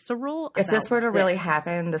visceral. If this were to really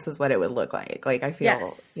happen, this is what it would look like. Like I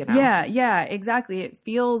feel, Yeah, exactly. It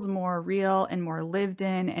feels more real and more lived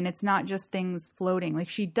in, and it's not just things floating. Like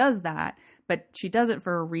she does that, but she does it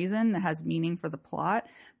for a reason that has meaning for the plot.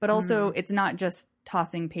 But also, it's not just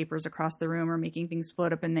tossing papers across the room or making things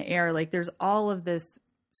float up in the air. Like there's all of this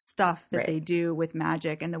stuff that they do with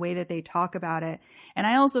magic and the way that they talk about it. And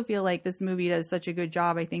I also feel like this movie does such a good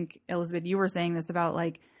job. I think, Elizabeth, you were saying this about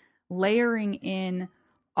like layering in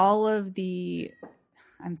all of the...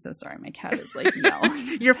 I'm so sorry. My cat is like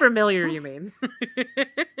yelling. You're familiar, you mean.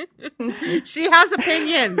 She has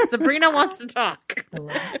opinions. Sabrina wants to talk.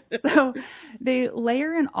 So they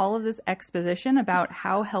layer in all of this exposition about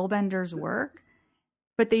how Hellbenders work,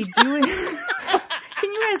 but they do it...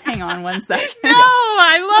 Can you guys hang on one second? No,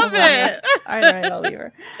 I love it. All right, I'll leave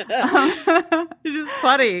her. It's just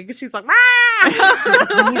funny because she's like,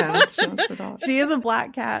 she is a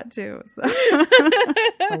black cat too. So.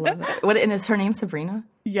 I love it. And is her name Sabrina?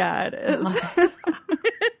 Yeah, it is.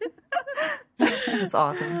 That's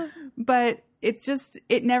awesome. But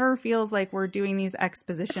it never feels like we're doing these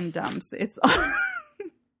exposition dumps.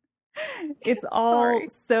 It's all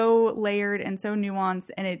so layered and so nuanced,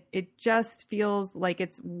 and it just feels like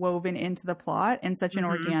it's woven into the plot in such an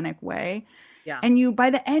organic way. Yeah. And by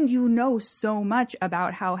the end, so much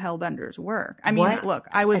about how Hellbenders work. I mean, look,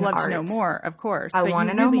 I would love to know more, of course. I want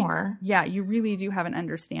to know more. Yeah, you really do have an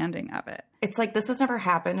understanding of it. It's like, this has never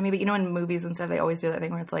happened to me, but in movies and stuff, they always do that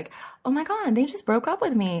thing where it's like, oh my God, they just broke up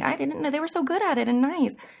with me. I didn't know they were so good at it and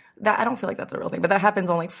nice. That I don't feel like that's a real thing, but that happens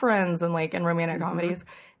on like Friends and like in romantic comedies.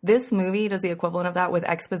 This movie does the equivalent of that with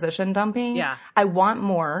exposition dumping. Yeah. I want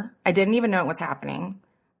more. I didn't even know it was happening.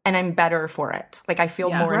 And I'm better for it. Like I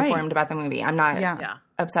feel more informed about the movie. I'm not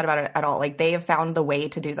upset about it at all. Like they have found the way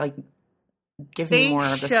to do like give me more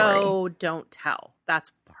of the story. Show, don't tell.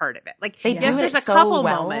 That's part of it. Like they do it so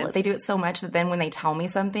well. Moments. They do it so much that then when they tell me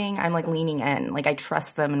something, I'm like leaning in. Like I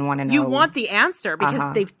trust them and want to know. You want the answer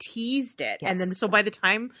because they've teased it. Yes. And then so by the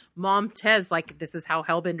time Mom says like this is how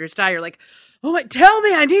Hellbenders die, you're like, oh, tell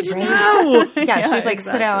me, I need to know. She's like,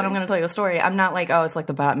 sit down, I'm going to tell you a story. I'm not like, oh, it's like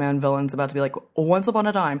the Batman villain's about to be like, once upon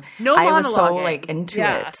a time. No I was so like into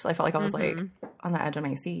it. I felt like I was like on the edge of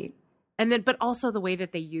my seat. And then, but also the way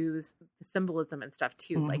that they use the symbolism and stuff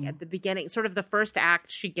too. Like at the beginning, sort of the first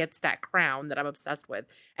act, she gets that crown that I'm obsessed with.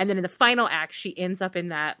 And then in the final act, she ends up in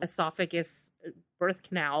that esophagus birth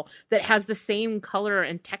canal that has the same color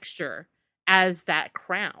and texture as that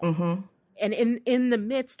crown. And in the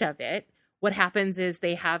midst of it, what happens is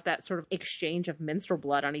they have that sort of exchange of menstrual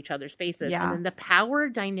blood on each other's faces. Yeah. And then the power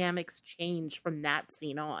dynamics change from that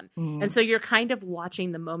scene on. And so you're kind of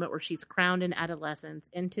watching the moment where she's crowned in adolescence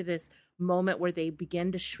into this moment where they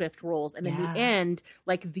begin to shift roles. And in the end,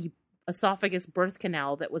 like the esophagus birth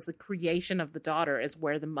canal that was the creation of the daughter is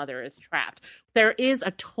where the mother is trapped. There is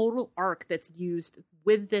a total arc that's used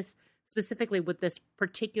with this, specifically with this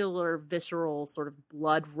particular visceral sort of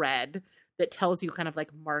blood red that tells you kind of like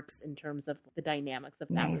marks in terms of the dynamics of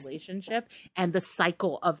that relationship and the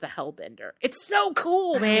cycle of the Hellbender. It's so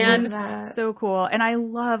cool, man. It's so cool. And I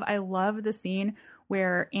love the scene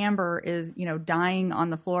where Amber is, dying on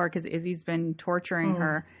the floor because Izzy's been torturing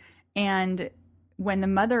her. And when the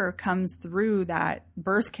mother comes through that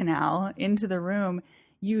birth canal into the room,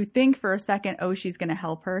 you think for a second, oh, she's going to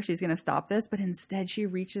help her. She's going to stop this. But instead, she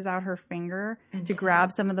reaches out her finger to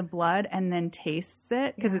grab some of the blood and then tastes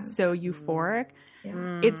it because it's so euphoric.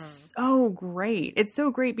 Yeah. It's so great. It's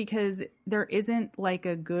so great because there isn't like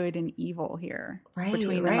a good and evil here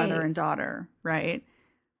between the mother and daughter, right?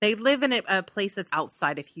 They live in a place that's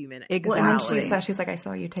outside of human. Exactly. Well, and then she says, she's like, I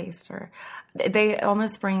saw you taste her. They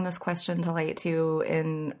almost bring this question to light, too,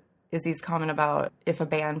 in Izzy's comment about if a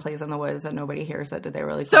band plays in the woods and nobody hears it, did they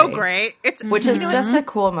really play? So great. Which is just a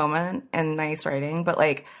cool moment and nice writing. But,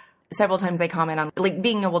 like, several times they comment on, like,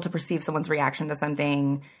 being able to perceive someone's reaction to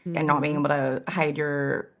something and not being able to hide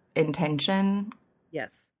your intention.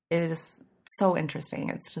 Yes. It is so interesting.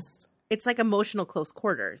 It's just... It's like emotional close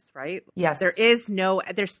quarters, right? Yes.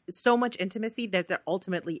 There's so much intimacy that there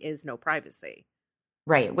ultimately is no privacy.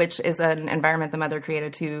 Right, which is an environment the mother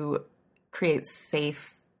created to create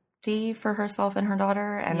safety for herself and her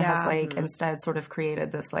daughter, and has like instead sort of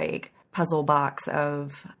created this like puzzle box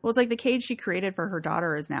of... Well, it's like the cage she created for her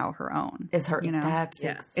daughter is now her own. Is her, you know? That's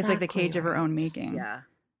exactly It's like the cage of her own making. Yeah.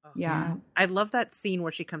 Oh, yeah. I love that scene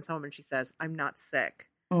where she comes home and she says, I'm not sick.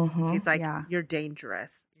 Mm-hmm. She's like, you're dangerous.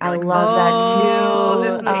 I love that too.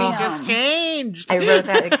 This movie just changed. I wrote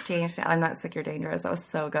that exchange. I'm not sick, you're dangerous. That was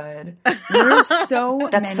so good. There's so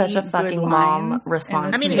That's such a fucking mom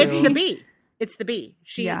response. I mean, it's the bee. It's the bee.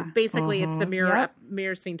 She basically it's the Mm-hmm.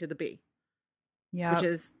 mirror scene to the bee. Yeah, which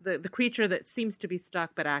is the creature that seems to be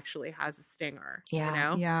stuck but actually has a stinger. Yeah, you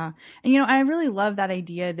know? Yeah, and I really love that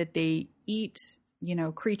idea that they eat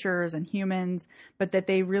creatures and humans, but that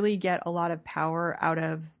they really get a lot of power out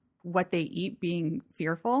of what they eat being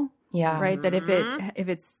fearful. Yeah. Right. That if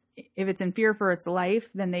it's in fear for its life,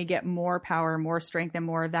 then they get more power, more strength, and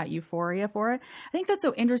more of that euphoria for it. I think that's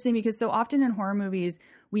so interesting because so often in horror movies,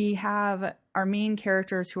 we have our main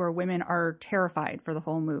characters who are women are terrified for the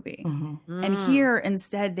whole movie. Mm-hmm. And here,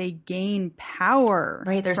 instead, they gain power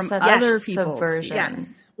from other people's subversion.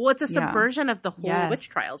 Yes. Well, it's a subversion of the whole witch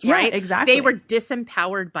trials, right? Yeah, exactly. They were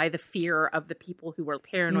disempowered by the fear of the people who were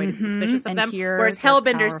paranoid and suspicious of them. Whereas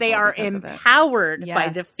Hellbenders, they are empowered by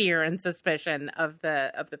the fear and suspicion of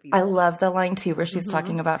the people. I love the line, too, where she's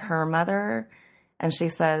talking about her mother. And she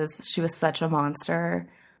says she was such a monster.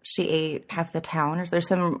 She ate half the town. Or there's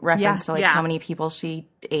some reference to how many people she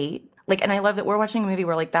ate. Like, and I love that we're watching a movie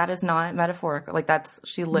where like that is not metaphorical. Like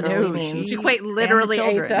she literally means she quite literally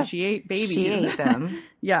ate them. She ate babies. She ate them.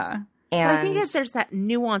 Yeah. And I think there's that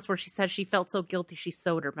nuance where she says she felt so guilty she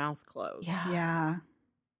sewed her mouth closed. Yeah.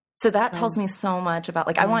 So that tells me so much about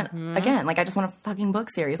like I want again like I just want a fucking book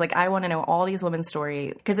series. Like I want to know all these women's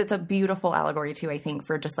story because it's a beautiful allegory too. I think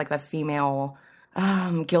for just like the female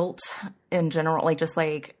guilt in general, like just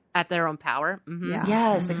like at their own power. Mm-hmm. Yeah.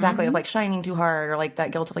 Yes, exactly. Of like shining too hard or like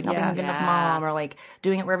that guilt of like not being a good enough mom or like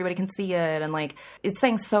doing it where everybody can see it. And like it's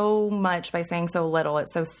saying so much by saying so little.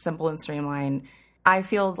 It's so simple and streamlined. I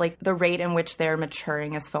feel like the rate in which they're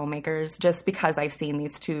maturing as filmmakers, just because I've seen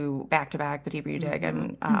these two back to back, The Deeper You Dig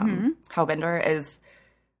and Hellbender, is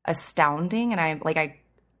astounding. And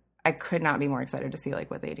I could not be more excited to see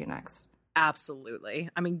like what they do next. Absolutely.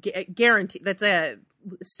 I mean, guarantee as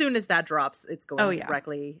soon as that drops, it's going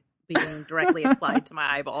being directly applied to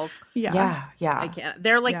my eyeballs. Yeah. I can't.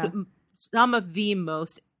 They're like some of the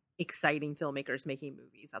most exciting filmmakers making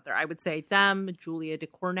movies out there. I would say them. Julia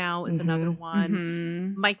DeCournau is another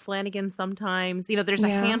one. Mike Flanagan sometimes. There's a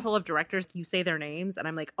handful of directors. You say their names, and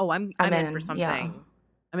I'm like, oh, I'm in for something. Yeah.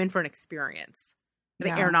 I'm in for an experience.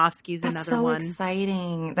 Aronofsky's another one. That's so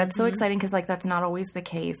exciting. That's so exciting because like that's not always the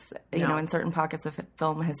case. You know, in certain pockets of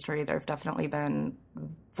film history, there have definitely been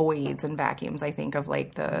voids and vacuums. I think of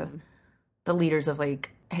like the leaders of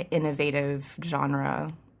like innovative genre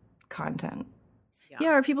content.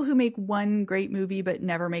 Yeah, or people who make one great movie but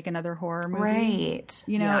never make another horror movie. Right.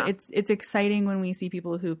 It's exciting when we see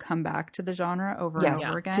people who come back to the genre over and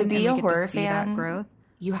over again. To be a horror fan, that growth.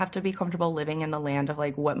 You have to be comfortable living in the land of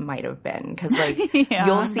like what might have been because like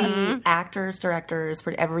you'll see actors, directors,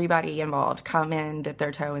 everybody involved come in, dip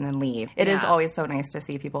their toe, and then leave. It is always so nice to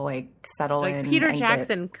see people like settle in. Peter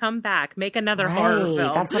Jackson, come back, make another horror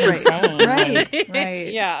film. That's what I'm saying.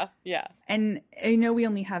 Right. Yeah. And I know we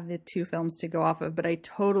only have the 2 films to go off of, but I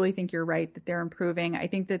totally think you're right that they're improving. I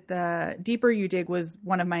think that The Deeper You Dig was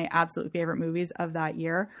one of my absolute favorite movies of that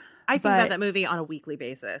year. I think about that movie on a weekly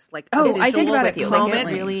basis. Like, I think about it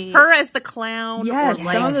constantly. Really... Her as the clown. Yes, or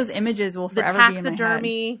like some of those images will forever be in my head. The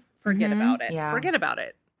taxidermy. Forget about it. Yeah. Forget about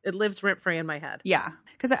it. It lives rent-free in my head. Yeah,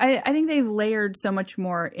 because I think they've layered so much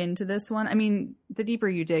more into this one. I mean, The Deeper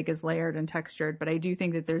You Dig is layered and textured, but I do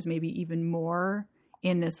think that there's maybe even more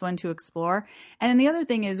in this one to explore. And then the other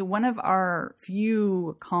thing is, one of our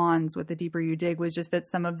few cons with The Deeper You Dig was just that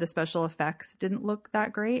some of the special effects didn't look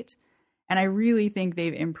that great. And I really think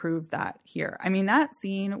they've improved that here. I mean, that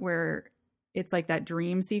scene where it's like that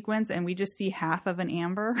dream sequence and we just see half of an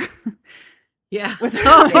amber. Yeah.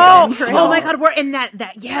 Oh my God. We're in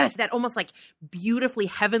that almost like beautifully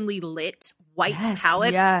heavenly lit white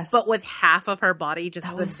palette, but with half of her body, just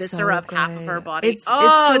the viscera of half of her body. It's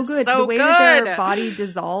so good. So the way that their body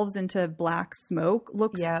dissolves into black smoke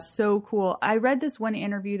looks so cool. I read this one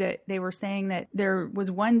interview that they were saying that there was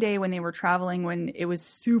one day when they were traveling when it was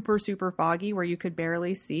super, super foggy where you could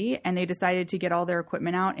barely see, and they decided to get all their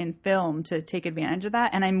equipment out and film to take advantage of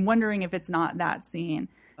that. And I'm wondering if it's not that scene.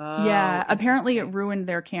 Yeah, apparently it ruined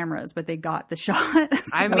their cameras, but they got the shot. So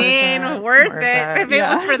I mean, worth it. If it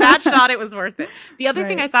was for that shot, it was worth it. The other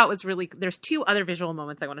thing I thought was there's two other visual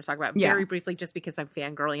moments I want to talk about very briefly, just because I'm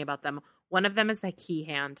fangirling about them. One of them is that key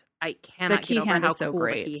hand. I cannot get over how cool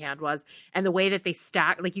the key hand was. And the way that they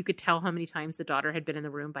stack, like you could tell how many times the daughter had been in the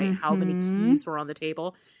room by how many keys were on the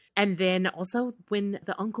table. And then also when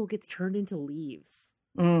the uncle gets turned into leaves.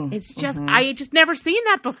 It's just, I just never seen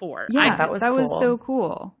that before. Yeah, that was so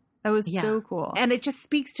cool. That was so cool. And it just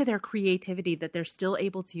speaks to their creativity that they're still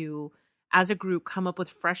able to, as a group, come up with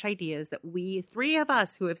fresh ideas that we, three of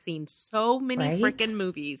us who have seen so many freaking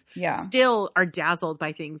movies, still are dazzled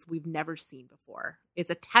by things we've never seen before.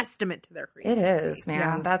 It's a testament to their creativity. It is,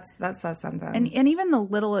 man. That says something. And even the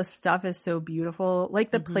littlest stuff is so beautiful.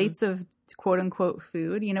 Like the plates of quote unquote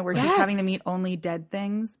food, where she's having to meet only dead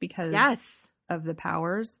things because of the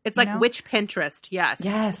powers. It's like witch Pinterest.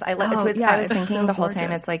 Yes. I love it. I was thinking the whole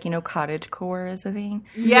time it's like, cottage core is a thing.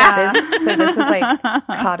 Yeah. So this is like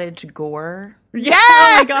cottage gore. Yes.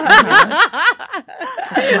 Oh my God.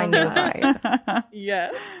 That's my new vibe.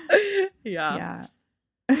 Yes. Yeah.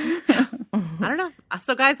 I don't know.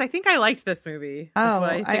 So guys, I think I liked this movie.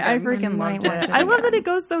 I freaking loved it. I love that it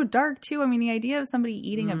goes so dark too. I mean, the idea of somebody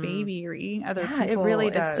eating a baby or eating other people. It really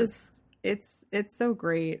does. It's so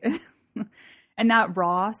great. And that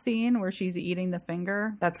raw scene where she's eating the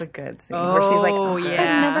finger. That's a good scene. Where she's like,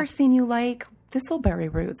 I've never seen you like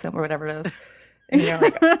thistleberry roots or whatever it is. And you're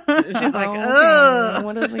like, she's like, oh,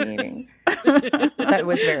 what is she eating? That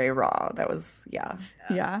was very raw. That was, Yeah.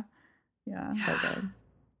 So good.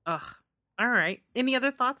 Ugh. All right. Any other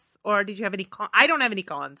thoughts? Or did you have any I don't have any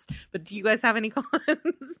cons, but do you guys have any cons?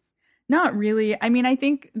 Not really. I mean, I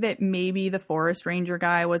think that maybe the forest ranger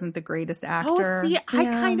guy wasn't the greatest actor. Oh, see, I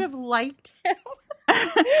kind of liked him.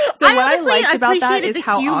 So what I liked about that is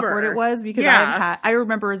how awkward it was, because I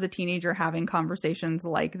remember as a teenager having conversations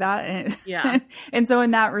like that. And, and so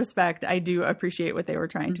in that respect, I do appreciate what they were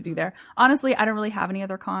trying to do there. Honestly, I don't really have any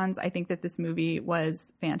other cons. I think that this movie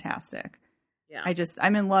was fantastic. Yeah.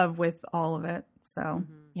 I'm in love with all of it. So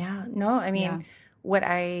yeah, no, I mean, what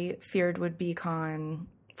I feared would be con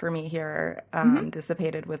for me here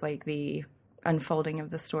dissipated with like the unfolding of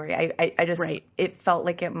the story. I just it felt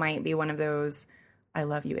like it might be one of those I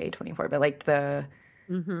love you A24, but like the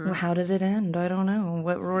well, how did it end? I don't know.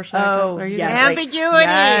 What Rorschach are you? Ambiguity.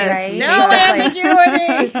 Right? No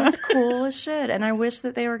ambiguity. This is cool as shit, and I wish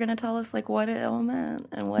that they were going to tell us like what it all meant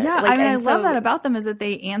and what. Yeah, I mean, I love that about them is that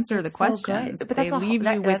they answer the questions, but they leave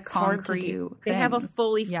you with concrete. They have a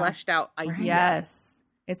fully fleshed out idea. Yes,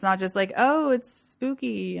 it's not just like it's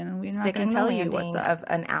spooky and we're not going to tell you what's up. Of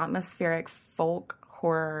an atmospheric folk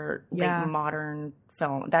horror, like modern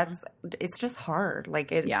film. It's just hard.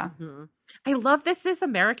 Like it. Yeah. I love this is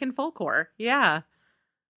American folk horror. Yeah.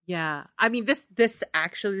 I mean, this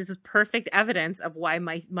is perfect evidence of why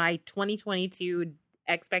my 2022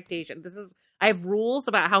 expectation. I have rules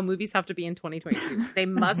about how movies have to be in 2022. They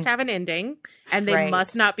must have an ending, and they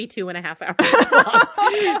must not be 2.5 hours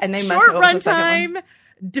long. And they short runtime,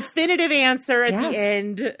 definitive answer at the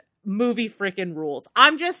end. Movie freaking rules.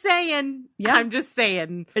 I'm just saying. Yeah. I'm just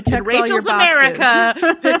saying. In Rachel's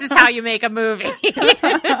America, this is how you make a movie.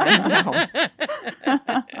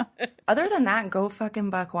 Other than that, go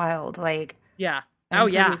fucking buck wild. Like,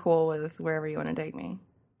 I'm pretty cool with wherever you want to take me.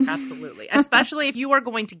 Absolutely. Especially if you are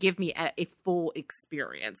going to give me a full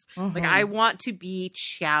experience. Like, I want to be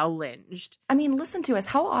challenged. I mean, listen to us.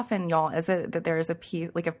 How often, y'all, is it that there is a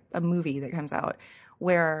piece, like a movie that comes out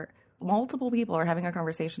where multiple people are having a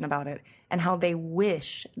conversation about it and how they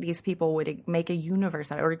wish these people would make a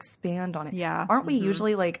universe out of it or expand on it. Yeah. Aren't we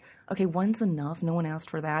usually like, okay, one's enough. No one asked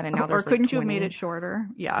for that. And now there's Or couldn't like you have 20. made it shorter?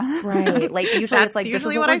 Yeah. Right. Like usually That's it's like, this is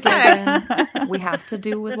usually what what we're I given. We have to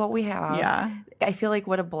do with what we have. Yeah. I feel like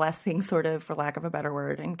what a blessing, sort of, for lack of a better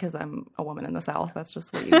word, and because I'm a woman in the South, that's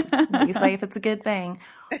just what you say if it's a good thing,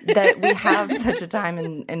 that we have such a time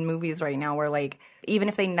in movies right now where, like, even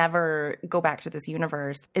if they never go back to this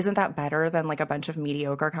universe, isn't that better than, like, a bunch of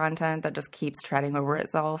mediocre content that just keeps treading over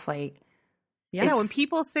itself? Like, Yeah, when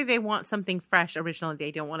people say they want something fresh originally,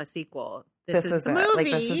 they don't want a sequel. This is the it. movie. Like,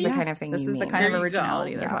 this is the kind of thing This you is mean. the kind There of you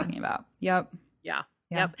originality go. they're talking about. Yep. Yeah.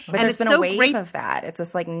 Yeah. Yep. But And there's it's been so a wave great. of that. It's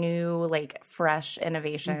this like new, like fresh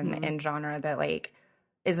innovation in genre that like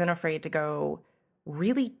isn't afraid to go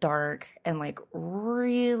really dark and like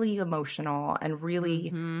really emotional and really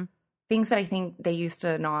things that I think they used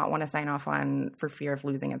to not want to sign off on for fear of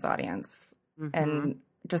losing its audience. And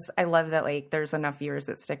just I love that like there's enough viewers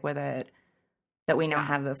that stick with it that we now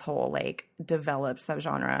have this whole like developed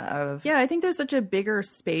subgenre of Yeah, I think there's such a bigger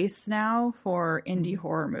space now for indie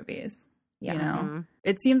horror movies. Yeah. You know,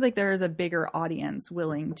 it seems like there is a bigger audience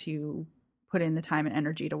willing to put in the time and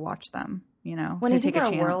energy to watch them. You know, when to I think take a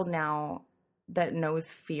about chance. a world now that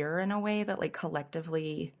knows fear in a way that like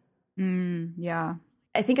collectively. Yeah,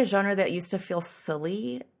 I think a genre that used to feel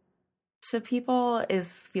silly to people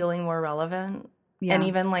is feeling more relevant. Yeah. And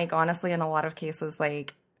even like honestly in a lot of cases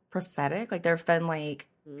like prophetic. Like there have been like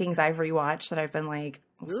things I've rewatched that I've been like,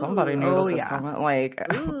 somebody knew this was coming. Like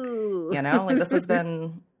you know, like this has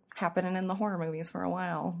been happening in the horror movies for a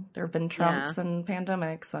while. There have been Trumps and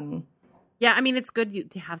pandemics and Yeah, I mean, it's good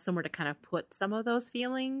to have somewhere to kind of put some of those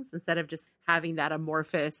feelings instead of just having that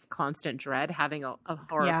amorphous, constant dread, having a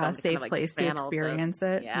horror film a to safe kind of, like, place to expand all of experience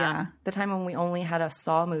those. it. Yeah. Yeah. the time when we only had a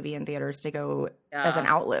Saw movie in theaters to go as an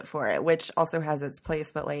outlet for it, which also has its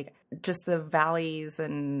place, but like just the valleys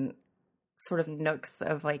and sort of nooks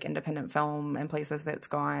of like independent film and places that's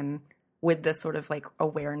gone with this sort of like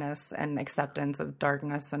awareness and acceptance of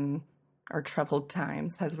darkness and our troubled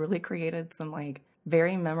times has really created some like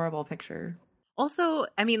very memorable picture. Also,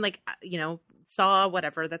 I mean, like, you know, Saw,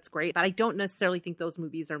 whatever, that's great. But I don't necessarily think those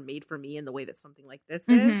movies are made for me in the way that something like this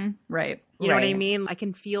is. Right. You know what I mean? I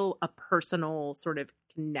can feel a personal sort of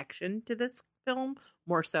connection to this film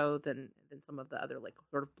more so than some of the other like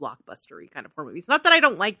sort of blockbustery kind of horror movies. Not that I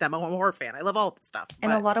don't like them. I'm a horror fan. I love all the stuff.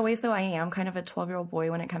 In a lot of ways, though, I am kind of a 12-year-old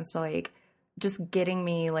boy when it comes to like just getting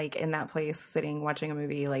me like in that place, sitting, watching a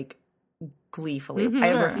movie like gleefully.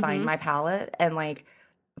 I refine my palette and like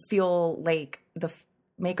feel like the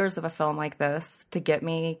makers of a film like this to get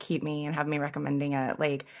me, keep me, and have me recommending it.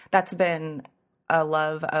 Like that's been a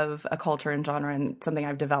love of a culture and genre and something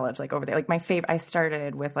I've developed like over there. Like my favorite, I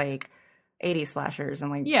started with like 80s slashers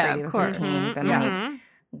and like Friday the 13th and like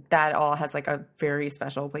that all has like a very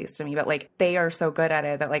special place to me. But like they are so good at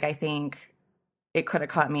it that like I think it could have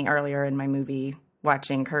caught me earlier in my movie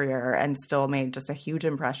watching career and still made just a huge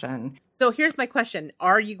impression. So here's my question.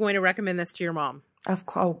 Are you going to recommend this to your mom?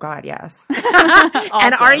 Oh God, yes.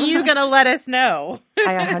 And are you going to let us know?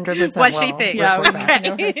 I 100% what will. she thinks? Yeah, we Okay.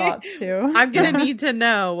 know her thoughts too. I'm going to need to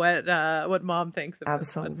know what mom thinks of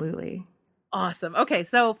this one. Absolutely. Awesome. Okay,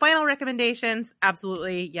 so final recommendations.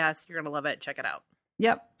 Absolutely. Yes, you're going to love it. Check it out.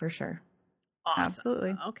 Yep. For sure. Awesome.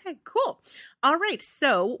 Absolutely. Okay, cool. All right.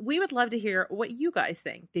 So we would love to hear what you guys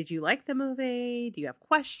think. Did you like the movie? Do you have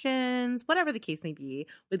questions? Whatever the case may be,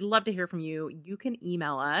 we'd love to hear from you. You can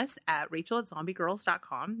email us at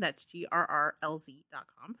rachel@zombiegirls.com. That's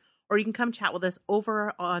GRRLZ.com. Or you can come chat with us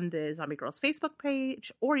over on the Zombie Girls Facebook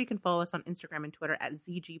page, or you can follow us on Instagram and Twitter at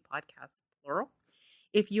ZG Podcast Plural.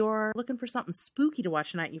 If you're looking for something spooky to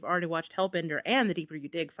watch tonight, you've already watched Hellbender and The Deeper You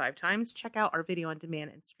Dig 5 times, check out our video on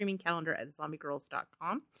demand and streaming calendar at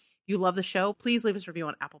zombiegirls.com. If you love the show, please leave us a review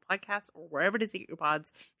on Apple Podcasts or wherever it is you get your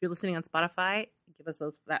pods. If you're listening on Spotify, give us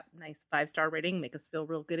that nice 5-star rating, make us feel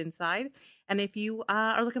real good inside. And if you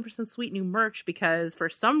are looking for some sweet new merch, because for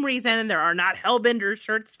some reason there are not Hellbender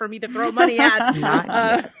shirts for me to throw money at,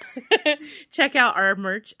 Not yet. check out our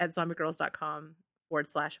merch at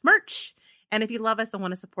zombiegirls.com/merch. And if you love us and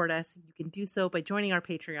want to support us, you can do so by joining our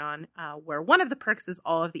Patreon, where one of the perks is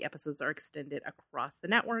all of the episodes are extended across the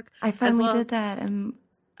network. I finally did that. I'm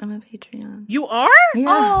a Patreon. You are? Yeah.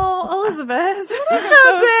 Oh, Elizabeth.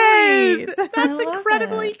 Elizabeth! So sweet. That's I love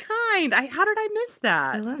incredibly it. kind. How did I miss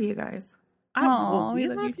that? I love you guys. Aw, we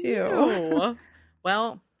love you too.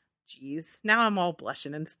 Well, geez. Now I'm all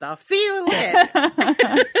blushing and stuff. See you later.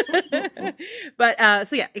 But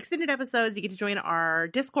so yeah, extended episodes. You get to join our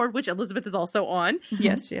Discord, which Elizabeth is also on.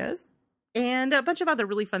 Yes, she is. And a bunch of other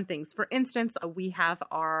really fun things. For instance, we have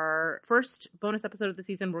our first bonus episode of the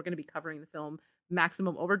season. We're going to be covering the film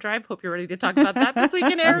Maximum Overdrive. Hope you're ready to talk about that this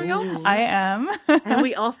weekend, Ariel. I am. And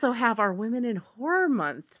we also have our Women in Horror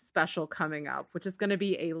Month special coming up, which is going to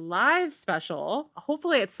be a live special.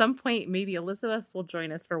 Hopefully at some point, maybe Elizabeth will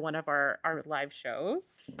join us for one of our live shows.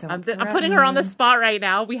 I'm putting her on the spot right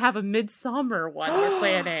now. We have a Midsummer one we're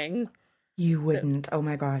planning. You wouldn't. Oh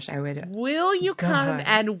my gosh, I would. Will you come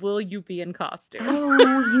and will you be in costume? Oh,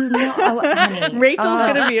 you know. Oh, honey. Rachel's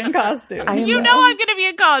going to be in costume. I'm going to be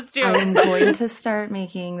in costume. I'm going to start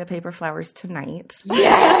making the paper flowers tonight.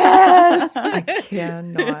 Yes! I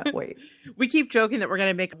cannot wait. We keep joking that we're going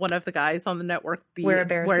to make one of the guys on the network wear a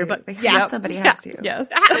bear suit. Yeah, somebody has to. Yes.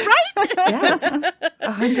 Right? Yes.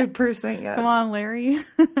 100% yes. Come on, Larry.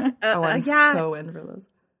 I'm so in for this.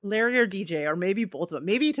 Larry or DJ, or maybe both of them.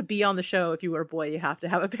 Maybe to be on the show, if you were a boy, you have to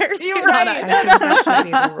have a bear suit. You're right. I think that should be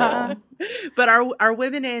the rule. But our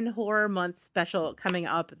Women in Horror Month special coming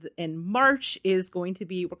up in March is going to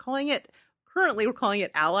be, we're calling it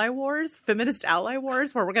Ally Wars, Feminist Ally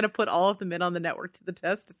Wars, where we're going to put all of the men on the network to the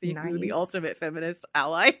test to see who the ultimate feminist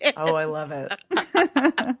ally is. Oh, I love it.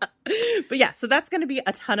 But yeah, so that's going to be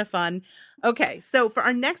a ton of fun. Okay, so for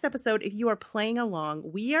our next episode, if you are playing along,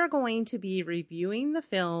 we are going to be reviewing the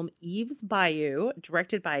film Eve's Bayou,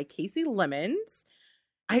 directed by Casey Lemons.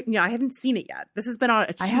 I haven't seen it yet. This has been on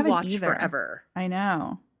a to-watch forever. I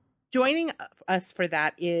know. Joining us for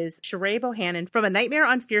that is Sheree Bohannon from A Nightmare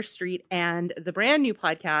on Fierce Street and the brand new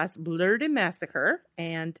podcast Blurred and Massacre.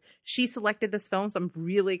 And she selected this film, so I'm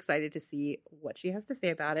really excited to see what she has to say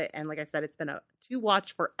about it. And like I said, it's been a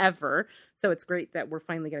to-watch forever, so it's great that we're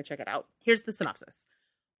finally going to check it out. Here's the synopsis.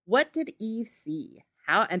 What did Eve see?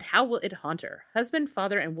 How will it haunt her? Husband,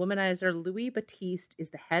 father, and womanizer Louis Batiste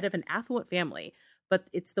is the head of an affluent family. But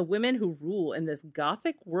it's the women who rule in this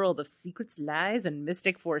gothic world of secrets, lies, and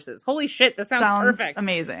mystic forces. Holy shit, this sounds perfect.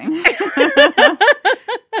 Amazing.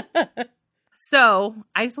 So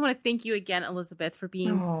I just want to thank you again, Elizabeth, for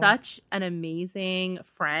being such an amazing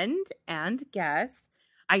friend and guest.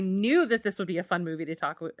 I knew that this would be a fun movie to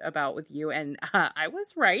talk about with you, and I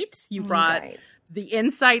was right. You brought the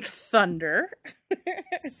Insight Thunder.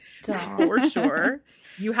 Stop. For sure.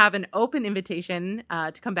 You have an open invitation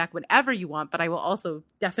to come back whenever you want, but I will also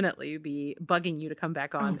definitely be bugging you to come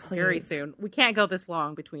back on very soon. We can't go this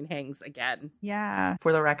long between hangs again. Yeah.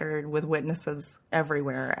 For the record, with witnesses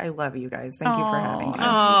everywhere, I love you guys. Thank you for having me.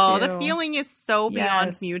 Oh, the feeling is so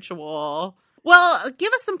beyond mutual. Well,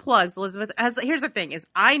 give us some plugs, Elizabeth. Here's the thing is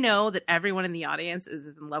I know that everyone in the audience is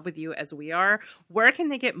as in love with you as we are. Where can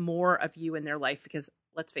they get more of you in their life? Because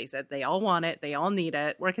let's face it, they all want it. They all need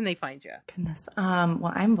it. Where can they find you? Goodness.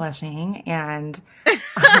 Well, I'm blushing, and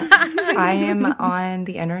I am on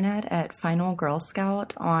the internet at Final Girl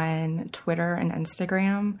Scout on Twitter and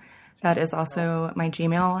Instagram. That is also my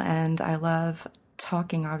Gmail, and I love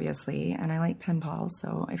talking, obviously, and I like pen pals.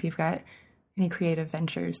 So if you've got any creative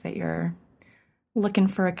ventures that you're looking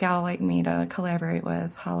for a gal like me to collaborate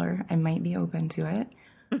with, holler. I might be open to it.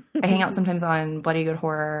 I hang out sometimes on Bloody Good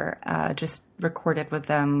Horror, just recorded with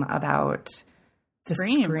them about the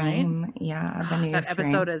Scream. Right? Yeah, the new that Scream.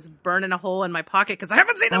 episode is burning a hole in my pocket because I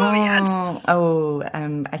haven't seen the movie yet.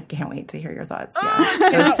 I can't wait to hear your thoughts. Yeah,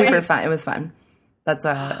 it was super fun. It was fun. That's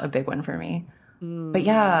a big one for me. But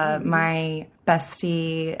yeah, my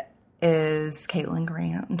bestie is Caitlin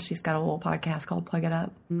Grant, and she's got a little podcast called Plug It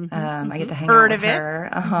Up. I get to hang out with her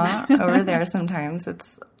over there sometimes.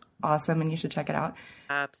 It's awesome, and you should check it out.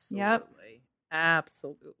 Absolutely. Yep.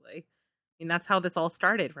 Absolutely. I mean, that's how this all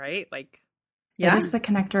started, right? Like, it was the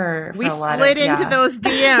connector for we a lot slid into those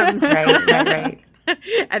DMs. right.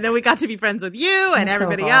 And then we got to be friends with you and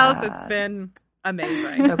everybody else. It's been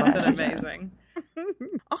amazing. So glad it's been amazing.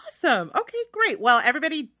 Awesome. Okay, great. Well,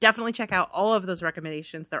 everybody definitely check out all of those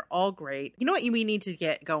recommendations. They're all great. You know what we need to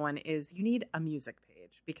get going is you need a music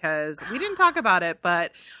page because we didn't talk about it,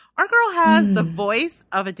 but our girl has the voice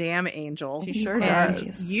of a damn angel. She sure and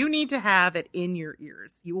does. You need to have it in your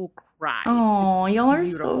ears. You will cry. Oh, y'all are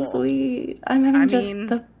so sweet. I'm having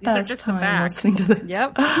the best time listening to this.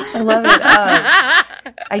 Yep. I love it.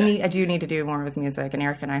 I do need to do more with music, and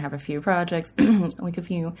Eric and I have a few projects, like a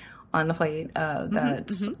few on the plate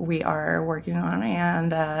that we are working on,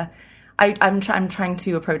 and I'm trying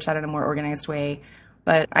to approach that in a more organized way.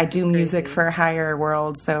 But I do music for higher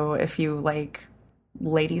world, so if you like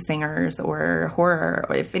lady singers or horror,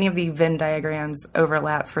 or if any of the Venn diagrams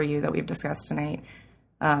overlap for you that we've discussed tonight,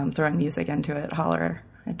 throwing music into it, holler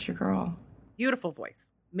at your girl. Beautiful voice.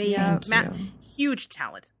 Amazing. Huge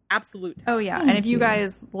talent. absolute. Oh, yeah. Thank and if you you.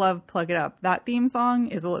 guys love Plug It Up, that theme song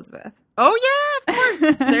is Elizabeth. Oh, yeah, of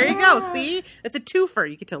course. There you go. See? It's a twofer.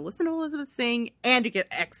 You get to listen to Elizabeth sing, and you get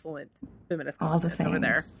excellent feminist All the content over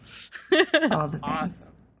there. All the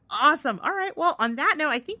things. Awesome. All right. Well, on that note,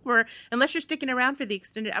 I think unless you're sticking around for the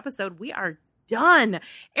extended episode, we are done.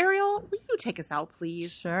 Ariel, will you take us out,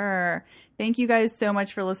 please? Sure. Thank you guys so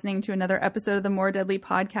much for listening to another episode of the More Deadly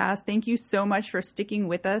podcast. Thank you so much for sticking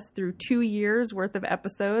with us through 2 years worth of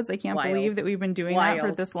episodes. I can't believe that we've been doing that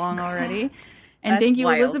for this long already. And thank you,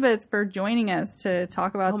 wild. Elizabeth, for joining us to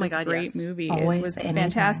talk about this great movie. Always, it was anytime.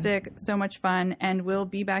 fantastic, so much fun, and we'll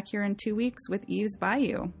be back here in 2 weeks with Eve's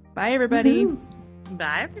Bayou. Bye, everybody. Woohoo.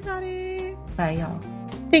 Bye, everybody. Bye, y'all.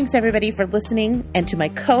 Thanks, everybody, for listening, and to my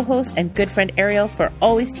co-host and good friend Ariel for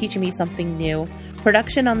always teaching me something new.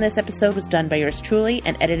 Production on this episode was done by yours truly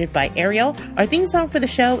and edited by Ariel. Our theme song for the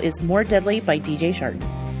show is More Deadly by DJ Chardon.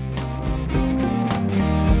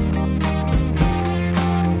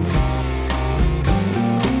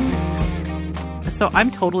 So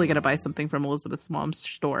I'm totally going to buy something from Elizabeth's mom's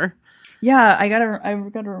store. Yeah, I gotta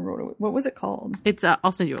remember what was it called? It's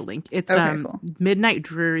I'll send you a link. It's Cool. Midnight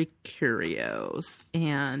Dreary Curios,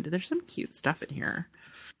 and there's some cute stuff in here.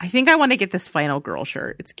 I think I want to get this Final Girl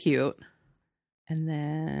shirt. It's cute. And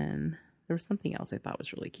then there was something else I thought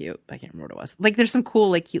was really cute. I can't remember what it was. Like there's some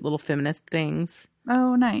cool, like cute little feminist things.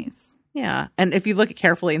 Oh, nice. Yeah, and if you look at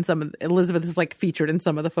carefully in some of Elizabeth is like featured in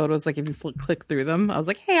some of the photos. Like if you click through them, I was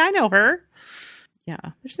like, hey, I know her. Yeah,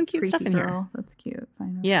 there's some cute Creepy stuff in girl. here. That's cute.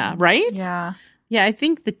 Yeah, right? Yeah. Yeah, I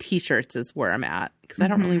think the t-shirts is where I'm at because I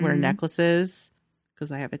don't really wear necklaces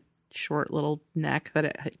because I have a short little neck that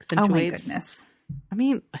it accentuates. Oh my goodness. I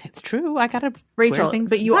mean, it's true. I gotta Rachel, wear things.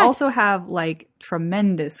 but you also have like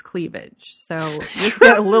tremendous cleavage, so just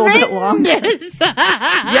get a little bit longer.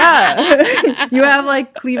 Yeah, you have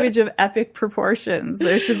like cleavage of epic proportions.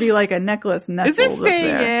 There should be like a necklace nestled Is this up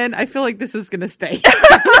staying there. in? I feel like this is gonna stay.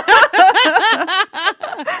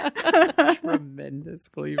 Tremendous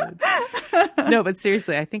cleavage. No, but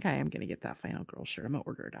seriously, I think I am gonna get that Final Girl shirt. I'm gonna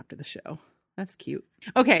order it after the show. That's cute.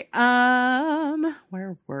 Okay,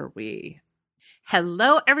 where were we?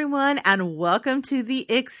 Hello, everyone, and welcome to the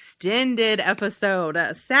extended episode.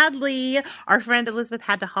 Sadly, our friend Elizabeth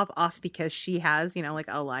had to hop off because she has, like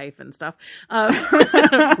a life and stuff.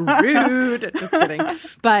 Rude. Just kidding.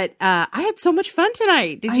 But I had so much fun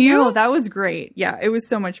tonight. Did you? I know, that was great. Yeah, it was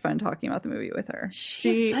so much fun talking about the movie with her.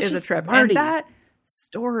 She is a trip. Smarty. And that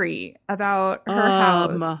story about her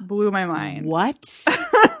house blew my mind. What?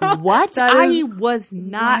 What? I was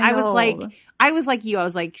not. wild. I was like you. I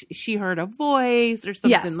was like, she heard a voice or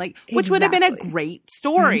something, Yes, which would have been a exactly. great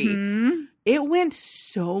story. Mhm. It went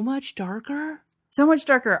so much darker. So much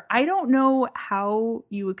darker. I don't know how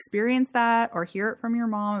you experience that or hear it from your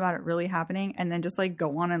mom about it really happening and then just like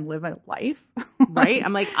go on and live a life. Right?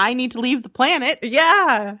 I'm like, I need to leave the planet.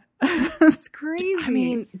 Yeah. It's crazy. I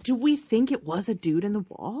mean, do we think it was a dude in the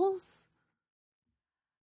walls?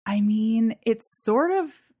 I mean, it's sort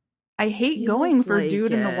of, I hate Feels going for like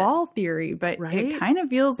dude in the it. wall theory, but Right? it kind of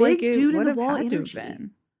feels Big like it dude in would the have wall had to energy. have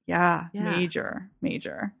been. Yeah. Yeah.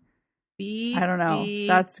 Major. B. I don't know. D-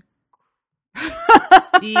 That's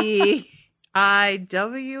D-I-W-E.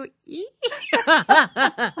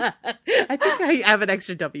 I think I have an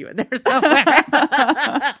extra W in there somewhere.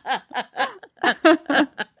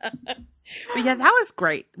 But yeah, that was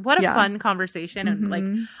great. What a fun conversation. And like,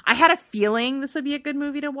 I had a feeling this would be a good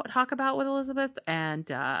movie to talk about with Elizabeth, and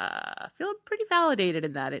feel pretty validated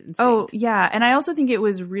in that instinct. Oh, yeah. And I also think it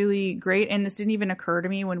was really great. And this didn't even occur to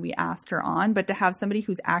me when we asked her on, but to have somebody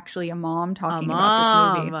who's actually a mom talking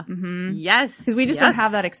about this movie. Mm-hmm. Yes. Because we just don't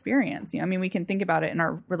have that experience. I mean, we can think about it in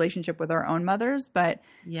our relationship with our own mothers, but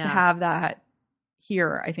to have that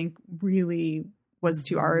here, I think really was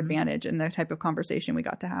to our advantage in the type of conversation we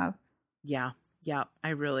got to have. Yeah. I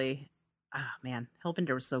really, man,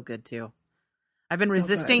 Hellbender was so good too. I've been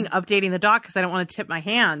resisting updating the doc because I don't want to tip my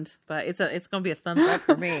hand, but it's going to be a thumbs up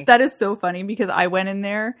for me. That is so funny because I went in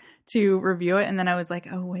there to review it and then I was like,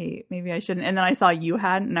 oh wait, maybe I shouldn't. And then I saw you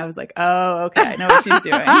hadn't and I was like, oh, okay, I know what she's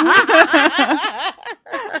doing.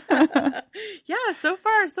 Yeah, so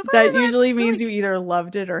far. That usually means you either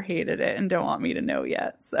loved it or hated it and don't want me to know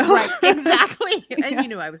yet. So. Right, exactly. And you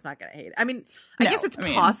knew I was not going to hate it. I mean, I guess it's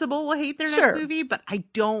possible we'll hate their next movie, but I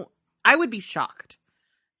would be shocked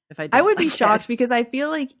if I did. I would be shocked because I feel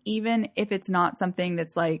like even if it's not something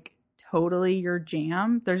that's like totally your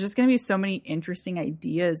jam, there's just going to be so many interesting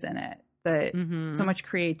ideas in it, that so much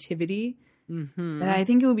creativity that I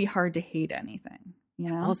think it would be hard to hate anything. You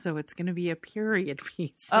know? Also, it's going to be a period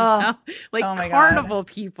piece. Oh, like oh my carnival God.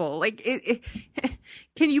 people. Like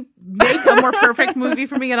Can you make a more perfect movie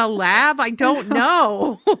for me in a lab? I don't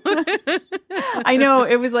know. I know,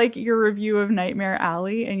 it was like your review of Nightmare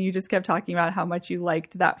Alley, and you just kept talking about how much you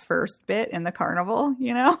liked that first bit in the carnival,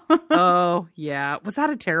 you know? Oh, yeah. Was that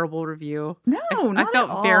a terrible review? No, not I felt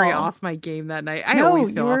at all. very off my game that night. I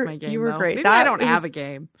always feel off my game. You were though. great. Maybe I don't have a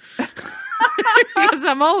game. Because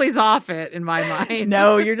I'm always off it in my mind.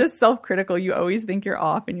 No, you're just self-critical. You always think you're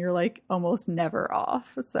off, and you're like almost never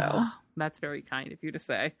off. So oh, that's very kind of you to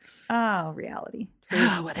say. Oh, reality.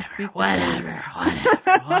 Whatever.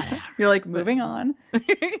 You're like, moving on.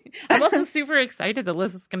 I'm also super excited that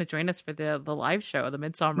Liz is going to join us for the live show, the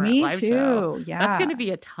Midsummer Me live too. show. Yeah. That's going to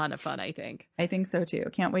be a ton of fun, I think. I think so too.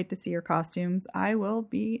 Can't wait to see your costumes. I will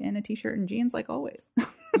be in a t-shirt and jeans like always.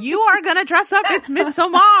 You are going to dress up. It's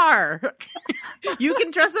Midsommar. You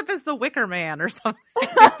can dress up as the Wicker Man or something.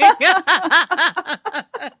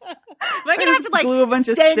 I'm going to have to like glue a bunch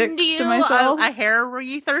of send sticks you to myself. a hair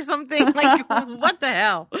wreath or something. Like, what the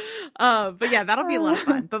hell? But yeah, that'll be a lot of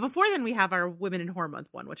fun. But before then, we have our Women in Horror Month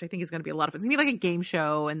one, which I think is going to be a lot of fun. It's going to be like a game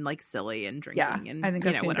show and like silly and drinking. Yeah, and I think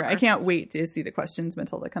that's whatever. great. I can't wait to see the questions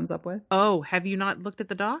Matilda comes up with. Oh, have you not looked at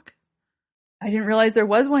the doc? I didn't realize there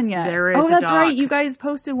was one yet. There is Oh, a that's doc. right. You guys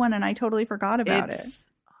posted one and I totally forgot about it.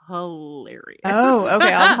 Hilarious. Oh,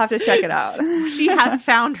 okay. I'll have to check it out. She has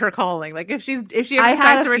found her calling. Like if she ever I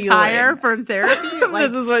had decides to a retire feeling. from therapy,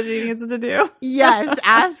 like This is what she needs to do. yes,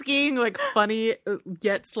 asking like funny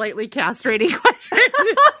yet slightly castrating questions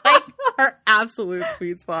is like her absolute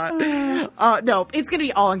sweet spot. No, it's gonna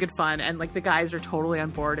be all in good fun, and like the guys are totally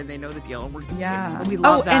on board and they know the deal. And we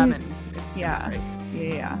love them. And it's yeah.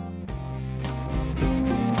 great. Yeah.